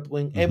first thing that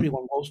when Hmm.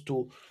 everyone goes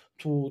to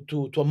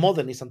a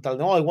modernist and tell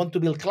them, oh, I want to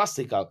build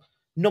classical,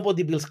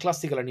 nobody builds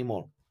classical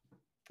anymore.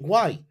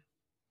 Why?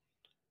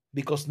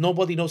 Because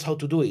nobody knows how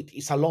to do it.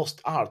 It's a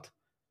lost art.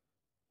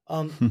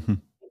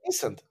 It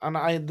isn't.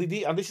 And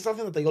this is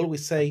something that I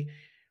always say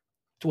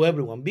to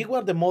everyone: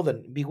 beware the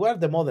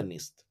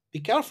modernist.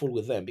 Be careful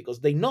with them because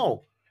they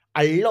know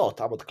a lot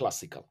about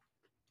classical,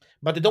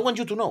 but they don't want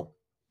you to know.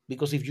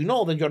 Because if you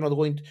know, then you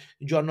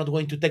are not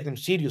going to take them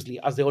seriously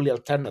as the only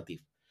alternative.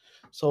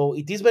 So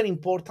it is very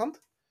important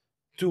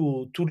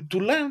to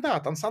learn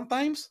that. And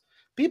sometimes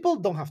people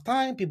don't have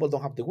time, people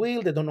don't have the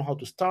will, they don't know how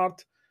to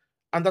start,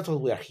 and that's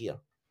what we are here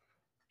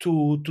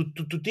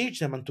to teach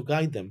them and to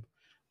guide them.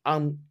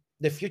 And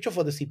the future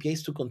for the CPA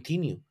is to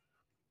continue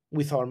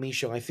with our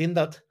mission. I think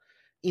that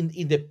in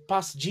the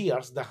past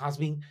years there has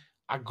been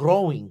a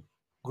growing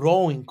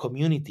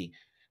community.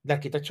 The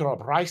architectural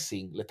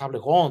uprising, Le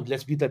Table Ronde,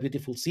 let's build a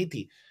beautiful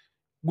city.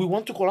 We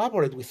want to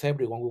collaborate with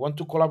everyone. We want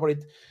to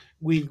collaborate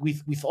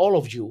with all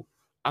of you,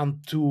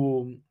 and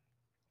to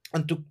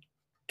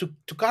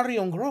carry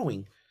Hmm. on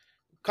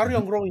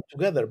growing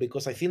together,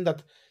 because I think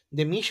that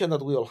the mission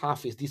that we all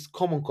have is this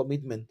common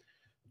commitment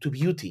to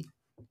beauty,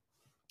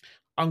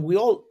 and we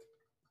all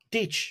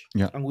teach,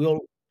 Yeah. and we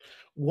all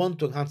want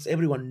to enhance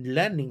everyone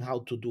learning how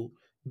to do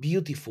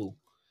beautiful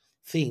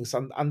things,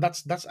 and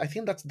that's I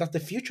think that's the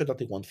future that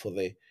they want for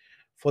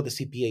the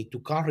CPA, to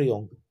carry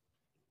on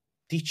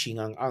teaching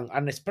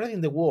and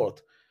spreading the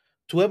word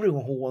to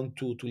everyone who want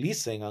to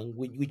listen, and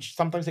which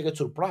sometimes I get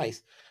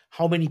surprised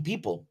how many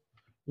people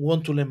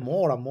want to learn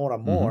more and more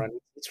and more, Hmm. and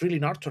it's really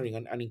nurturing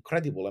and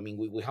incredible. I mean,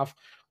 we have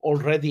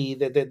already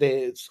the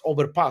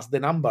overpassed the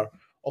number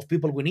of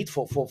people we need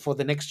for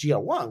the next year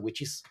one,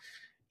 which is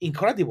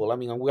incredible. I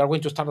mean, and we are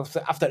going to start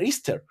after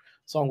Easter,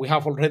 so we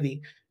have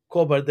already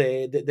covered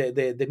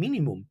the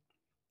minimum.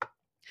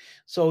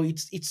 So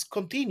it's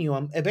continue,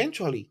 and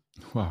eventually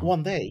Wow.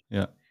 one day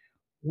Yeah.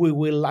 we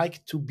will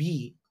like to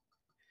be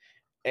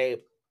a,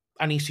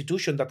 an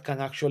institution that can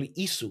actually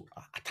issue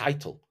a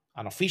title,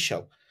 an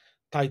official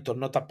title,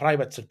 not a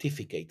private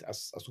certificate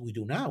as we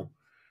do now.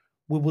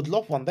 We would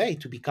love one day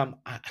to become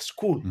a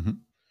school Hmm.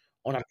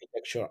 on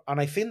architecture.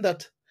 And I think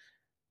that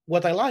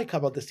what I like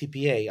about the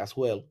CPA as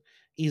well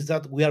is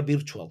that we are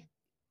virtual.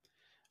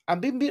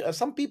 And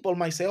some people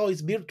might say, oh,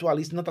 it's virtual,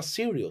 it's not as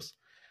serious.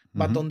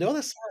 But Hmm. on the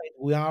other side,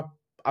 we are,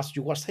 as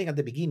you were saying at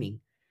the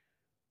beginning,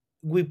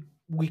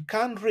 we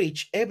can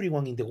reach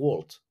everyone in the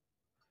world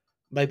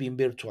by being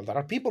virtual. There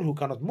are people who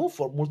cannot move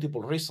for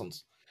multiple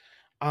reasons,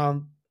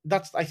 and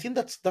that's I think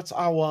that's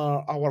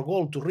our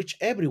goal, to reach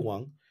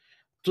everyone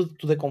to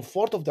the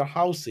comfort of their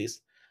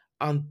houses,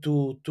 and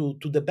to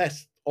the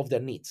best of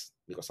their needs,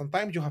 because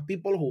sometimes you have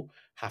people who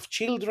have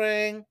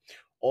children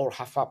or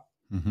have a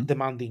Hmm.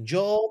 demanding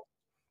job,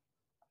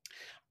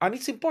 and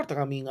it's important.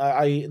 I mean,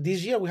 I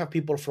this year we have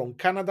people from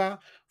Canada,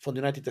 from the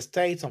United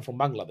States, and from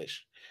Bangladesh.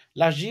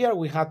 Last year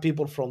we had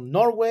people from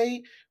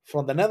Norway,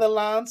 from the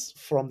Netherlands,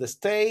 from the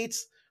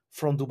States,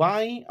 from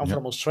Dubai, and Yeah.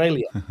 from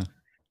Australia.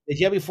 The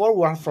year before,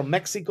 we were from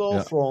Mexico,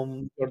 Yeah.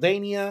 from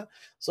Jordania.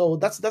 So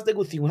that's the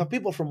good thing. We have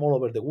people from all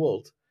over the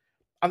world,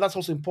 and that's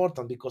also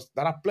important, because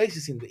there are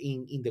places in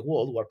the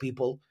world where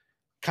people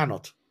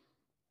cannot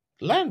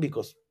learn,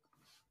 because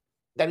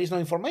there is no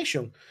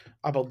information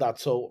about that.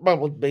 So,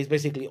 well,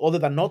 basically, other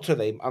than Notre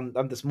Dame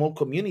and the small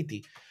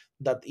community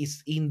that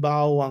is in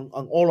Bao and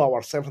all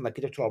ourselves and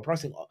architectural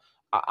pricing,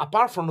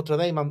 apart from Notre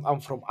Dame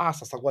and from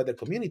us as a wider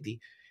community,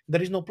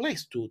 there is no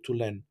place to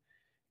learn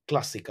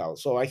classical.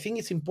 So I think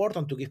it's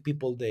important to give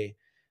people the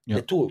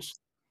Yeah. tools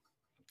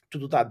to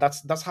do that.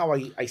 That's how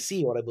I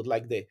see, or I would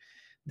like the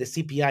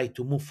CPI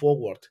to move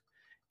forward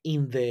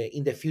in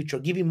the future,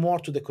 giving more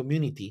to the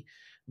community,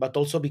 but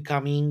also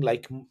becoming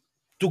like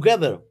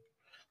together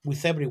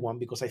with everyone,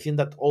 because I think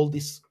that all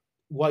this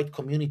wide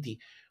community,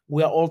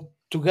 we are all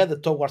together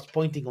towards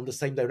pointing on the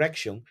same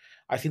direction.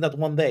 I think that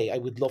one day I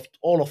would love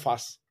all of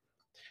us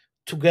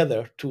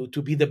together to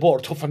be the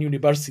board of an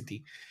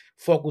university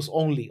focus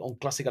only on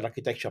classical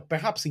architecture,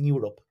 perhaps in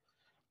Europe,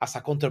 as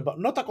a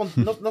not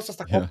as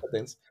a Yeah.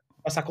 competence,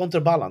 as a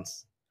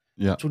counterbalance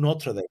Yeah. to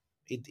Notre Dame.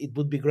 It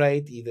would be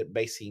great either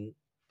based in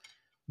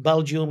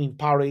Belgium, in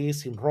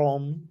Paris, in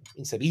Rome,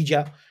 in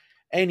Sevilla,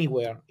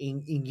 anywhere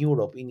in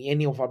Europe, in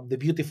any of the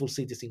beautiful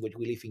cities in which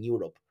we live in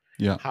Europe,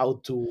 Yeah. how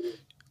to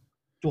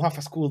have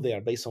a school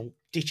there based on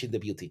teaching the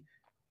beauty.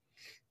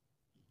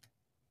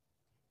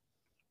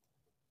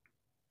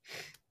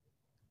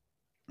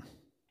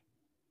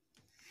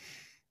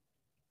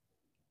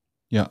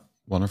 Yeah.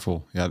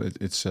 Wonderful. Yeah.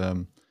 It's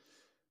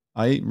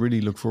I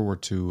really look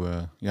forward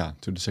to yeah,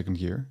 to the second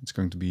year. It's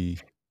going to be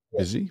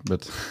busy,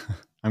 but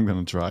I'm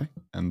gonna try.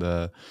 And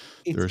there's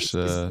It's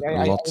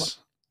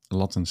a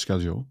lot in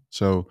schedule.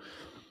 So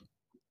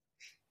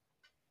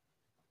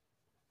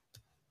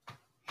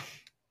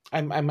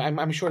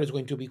I'm sure it's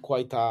going to be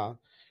quite a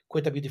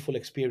beautiful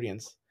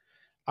experience.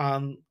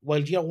 And while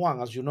year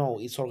one, as you know,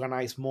 is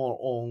organized more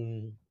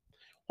on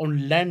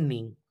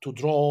learning to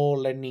draw,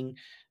 learning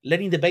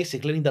the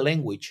basic, learning the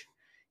language.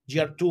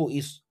 Year two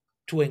is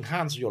to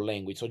enhance your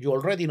language. So you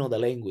already know the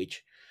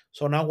language.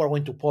 So now we're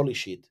going to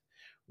polish it.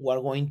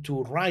 We're going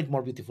to write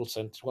more beautiful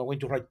sentences. We're going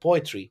to write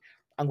poetry,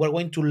 and we're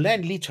going to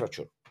learn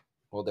literature.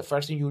 Well, the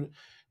first thing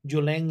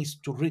you learn is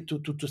to read,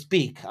 to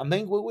speak, and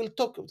then we will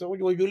talk. So when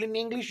you learn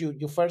English,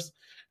 you first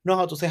know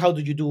how to say, how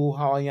do you do,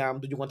 how I am,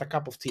 do you want a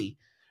cup of tea,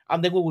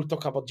 and then we will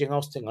talk about Jane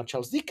Austen and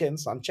Charles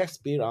Dickens and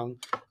Shakespeare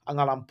and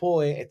Alan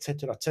Poe,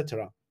 etc.,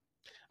 etc.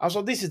 And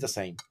so this is the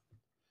same.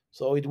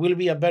 So it will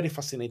be a very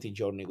fascinating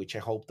journey, which I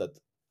hope that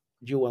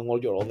you and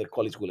all your other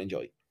colleagues will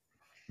enjoy.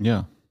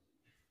 yeah,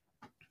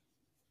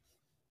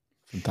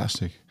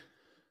 fantastic.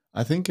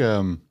 I think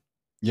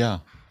yeah,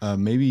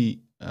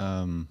 maybe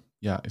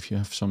yeah, if you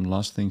have some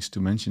last things to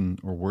mention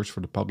or words for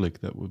the public,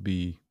 that would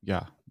be,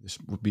 yeah, this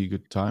would be a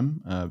good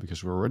time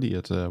because we're already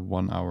at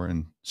 1 hour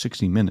and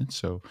 16 minutes.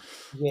 So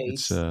Yeah,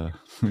 it's it's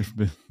we've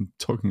been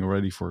talking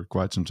already for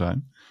quite some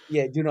time.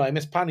 yeah. I'm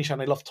Spanish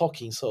and I love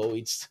talking, so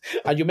it's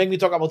and you make me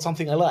talk about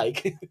something I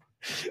like.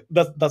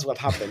 That's what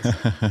happens.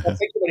 But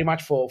thank you very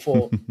much for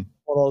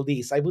all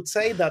this. I would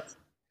say that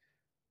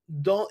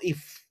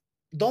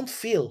don't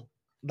feel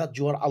that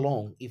you are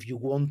alone if you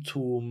want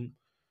to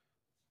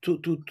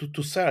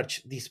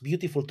search this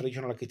beautiful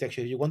traditional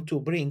architecture. You want to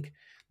bring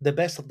the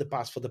best of the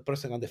past for the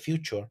present and the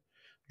future.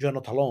 You are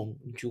not alone.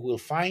 You will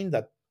find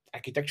that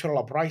architectural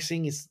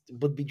uprising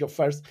would be your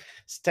first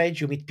stage.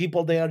 You meet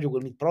people there. You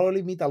will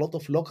probably meet a lot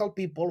of local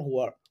people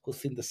who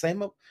think the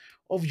same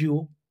of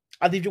you.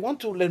 And if you want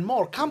to learn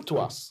more, come to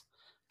us.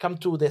 Come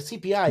to the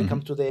CPI.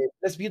 Come to the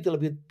Let's Beautiful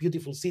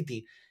Beautiful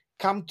City.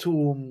 Come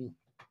to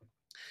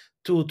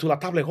La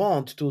Table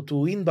Ronde, to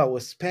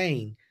Inbao,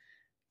 Spain.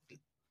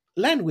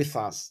 Learn with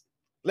us.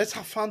 Let's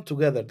have fun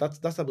together.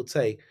 That's I would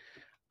say.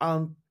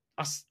 And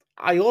as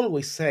I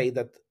always say,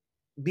 that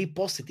be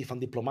positive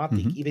and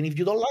diplomatic, even if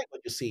you don't like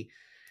what you see.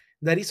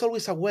 There is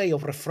always a way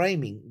of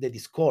reframing the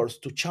discourse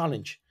to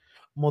challenge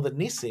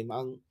modernism,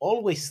 and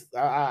always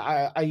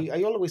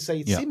I always say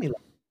it's Yeah. similar.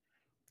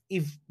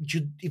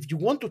 If you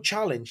want to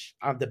challenge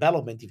a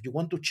development, if you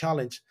want to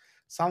challenge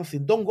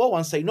something, don't go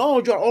and say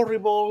no, you are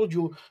horrible,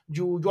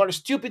 you are a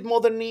stupid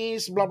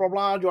modernist, blah blah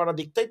blah, you are a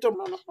dictator.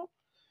 No, no, no.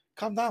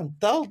 Calm down.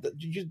 Tell that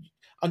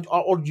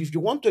or if you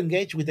want to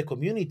engage with the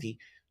community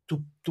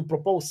to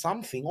propose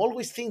something,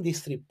 always think these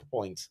 3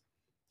 points.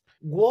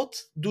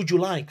 What do you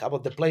like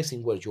about the place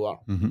in where you are?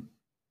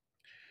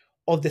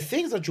 Of the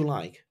things that you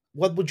like,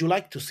 what would you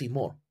like to see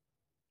more?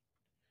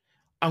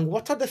 And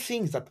what are the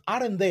things that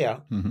aren't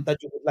there that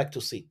you would like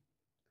to see?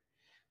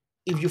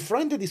 If you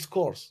frame the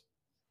discourse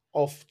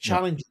of Yeah.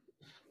 challenging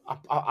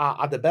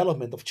a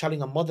development, of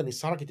challenging a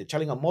modernist architect,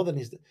 challenging a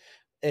modernist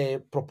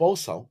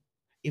proposal,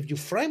 if you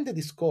frame the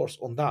discourse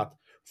on that,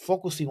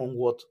 focusing on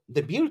what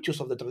the virtues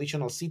of the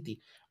traditional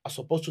city as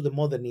opposed to the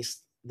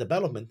modernist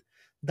development,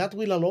 that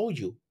will allow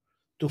you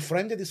to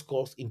frame the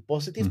discourse in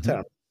positive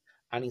terms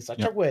and in such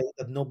Yeah. a way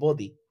that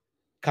nobody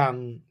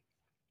can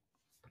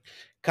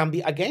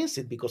be against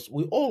it, because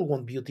we all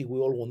want beauty, we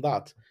all want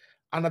that.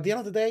 And at the end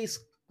of the day,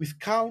 with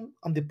calm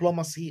and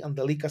diplomacy and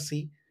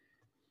delicacy,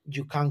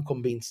 you can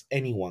convince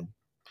anyone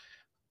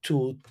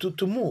to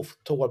move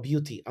toward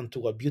beauty and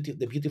toward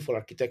the beautiful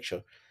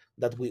architecture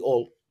that we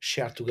all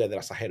share together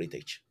as a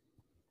heritage.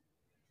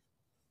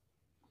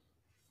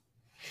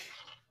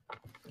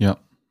 Yeah.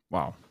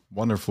 Wow.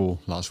 Wonderful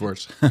last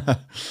words.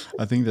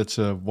 I think that's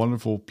a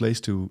wonderful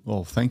place to,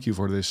 well, thank you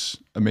for this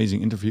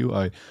amazing interview.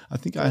 I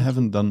think I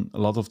haven't done a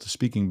lot of the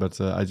speaking, but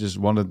I just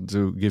wanted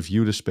to give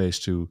you the space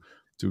to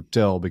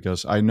tell,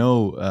 because I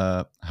know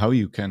how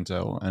you can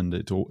tell, and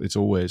it's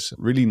always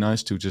really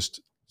nice to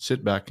just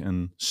sit back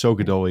and soak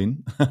it all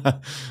in.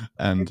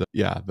 And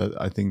yeah,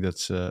 I think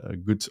that's a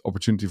good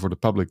opportunity for the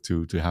public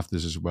to have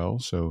this as well.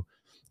 So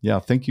yeah,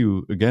 thank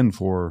you again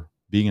for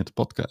being at the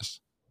podcast.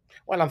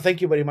 Well, and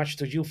thank you very much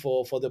to you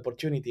for the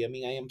opportunity. I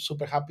mean, I am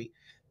super happy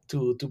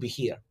to be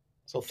here.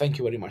 So thank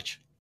you very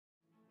much.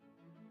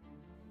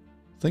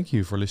 Thank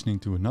you for listening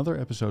to another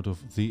episode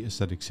of the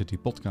Aesthetic City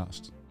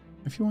podcast.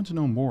 If you want to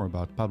know more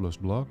about Pablo's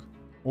blog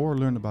or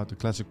learn about the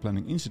Classic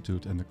Planning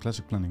Institute and the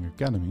Classic Planning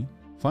Academy,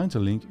 find a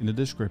link in the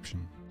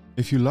description.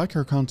 If you like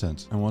our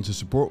content and want to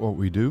support what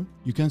we do,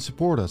 you can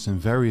support us in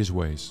various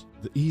ways.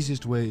 The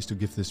easiest way is to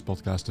give this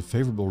podcast a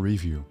favorable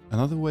review.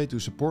 Another way to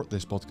support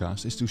this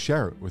podcast is to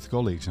share it with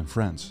colleagues and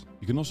friends.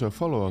 You can also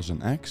follow us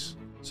on X,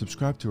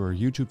 subscribe to our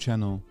YouTube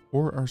channel,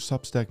 or our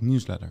Substack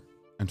newsletter.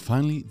 And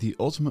finally, the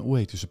ultimate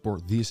way to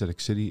support The Aesthetic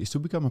City is to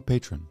become a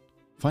patron.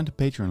 Find the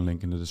Patreon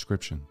link in the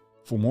description.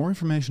 For more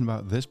information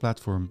about this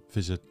platform,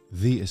 visit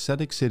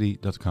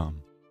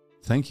theaestheticcity.com.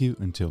 Thank you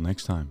until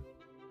next time.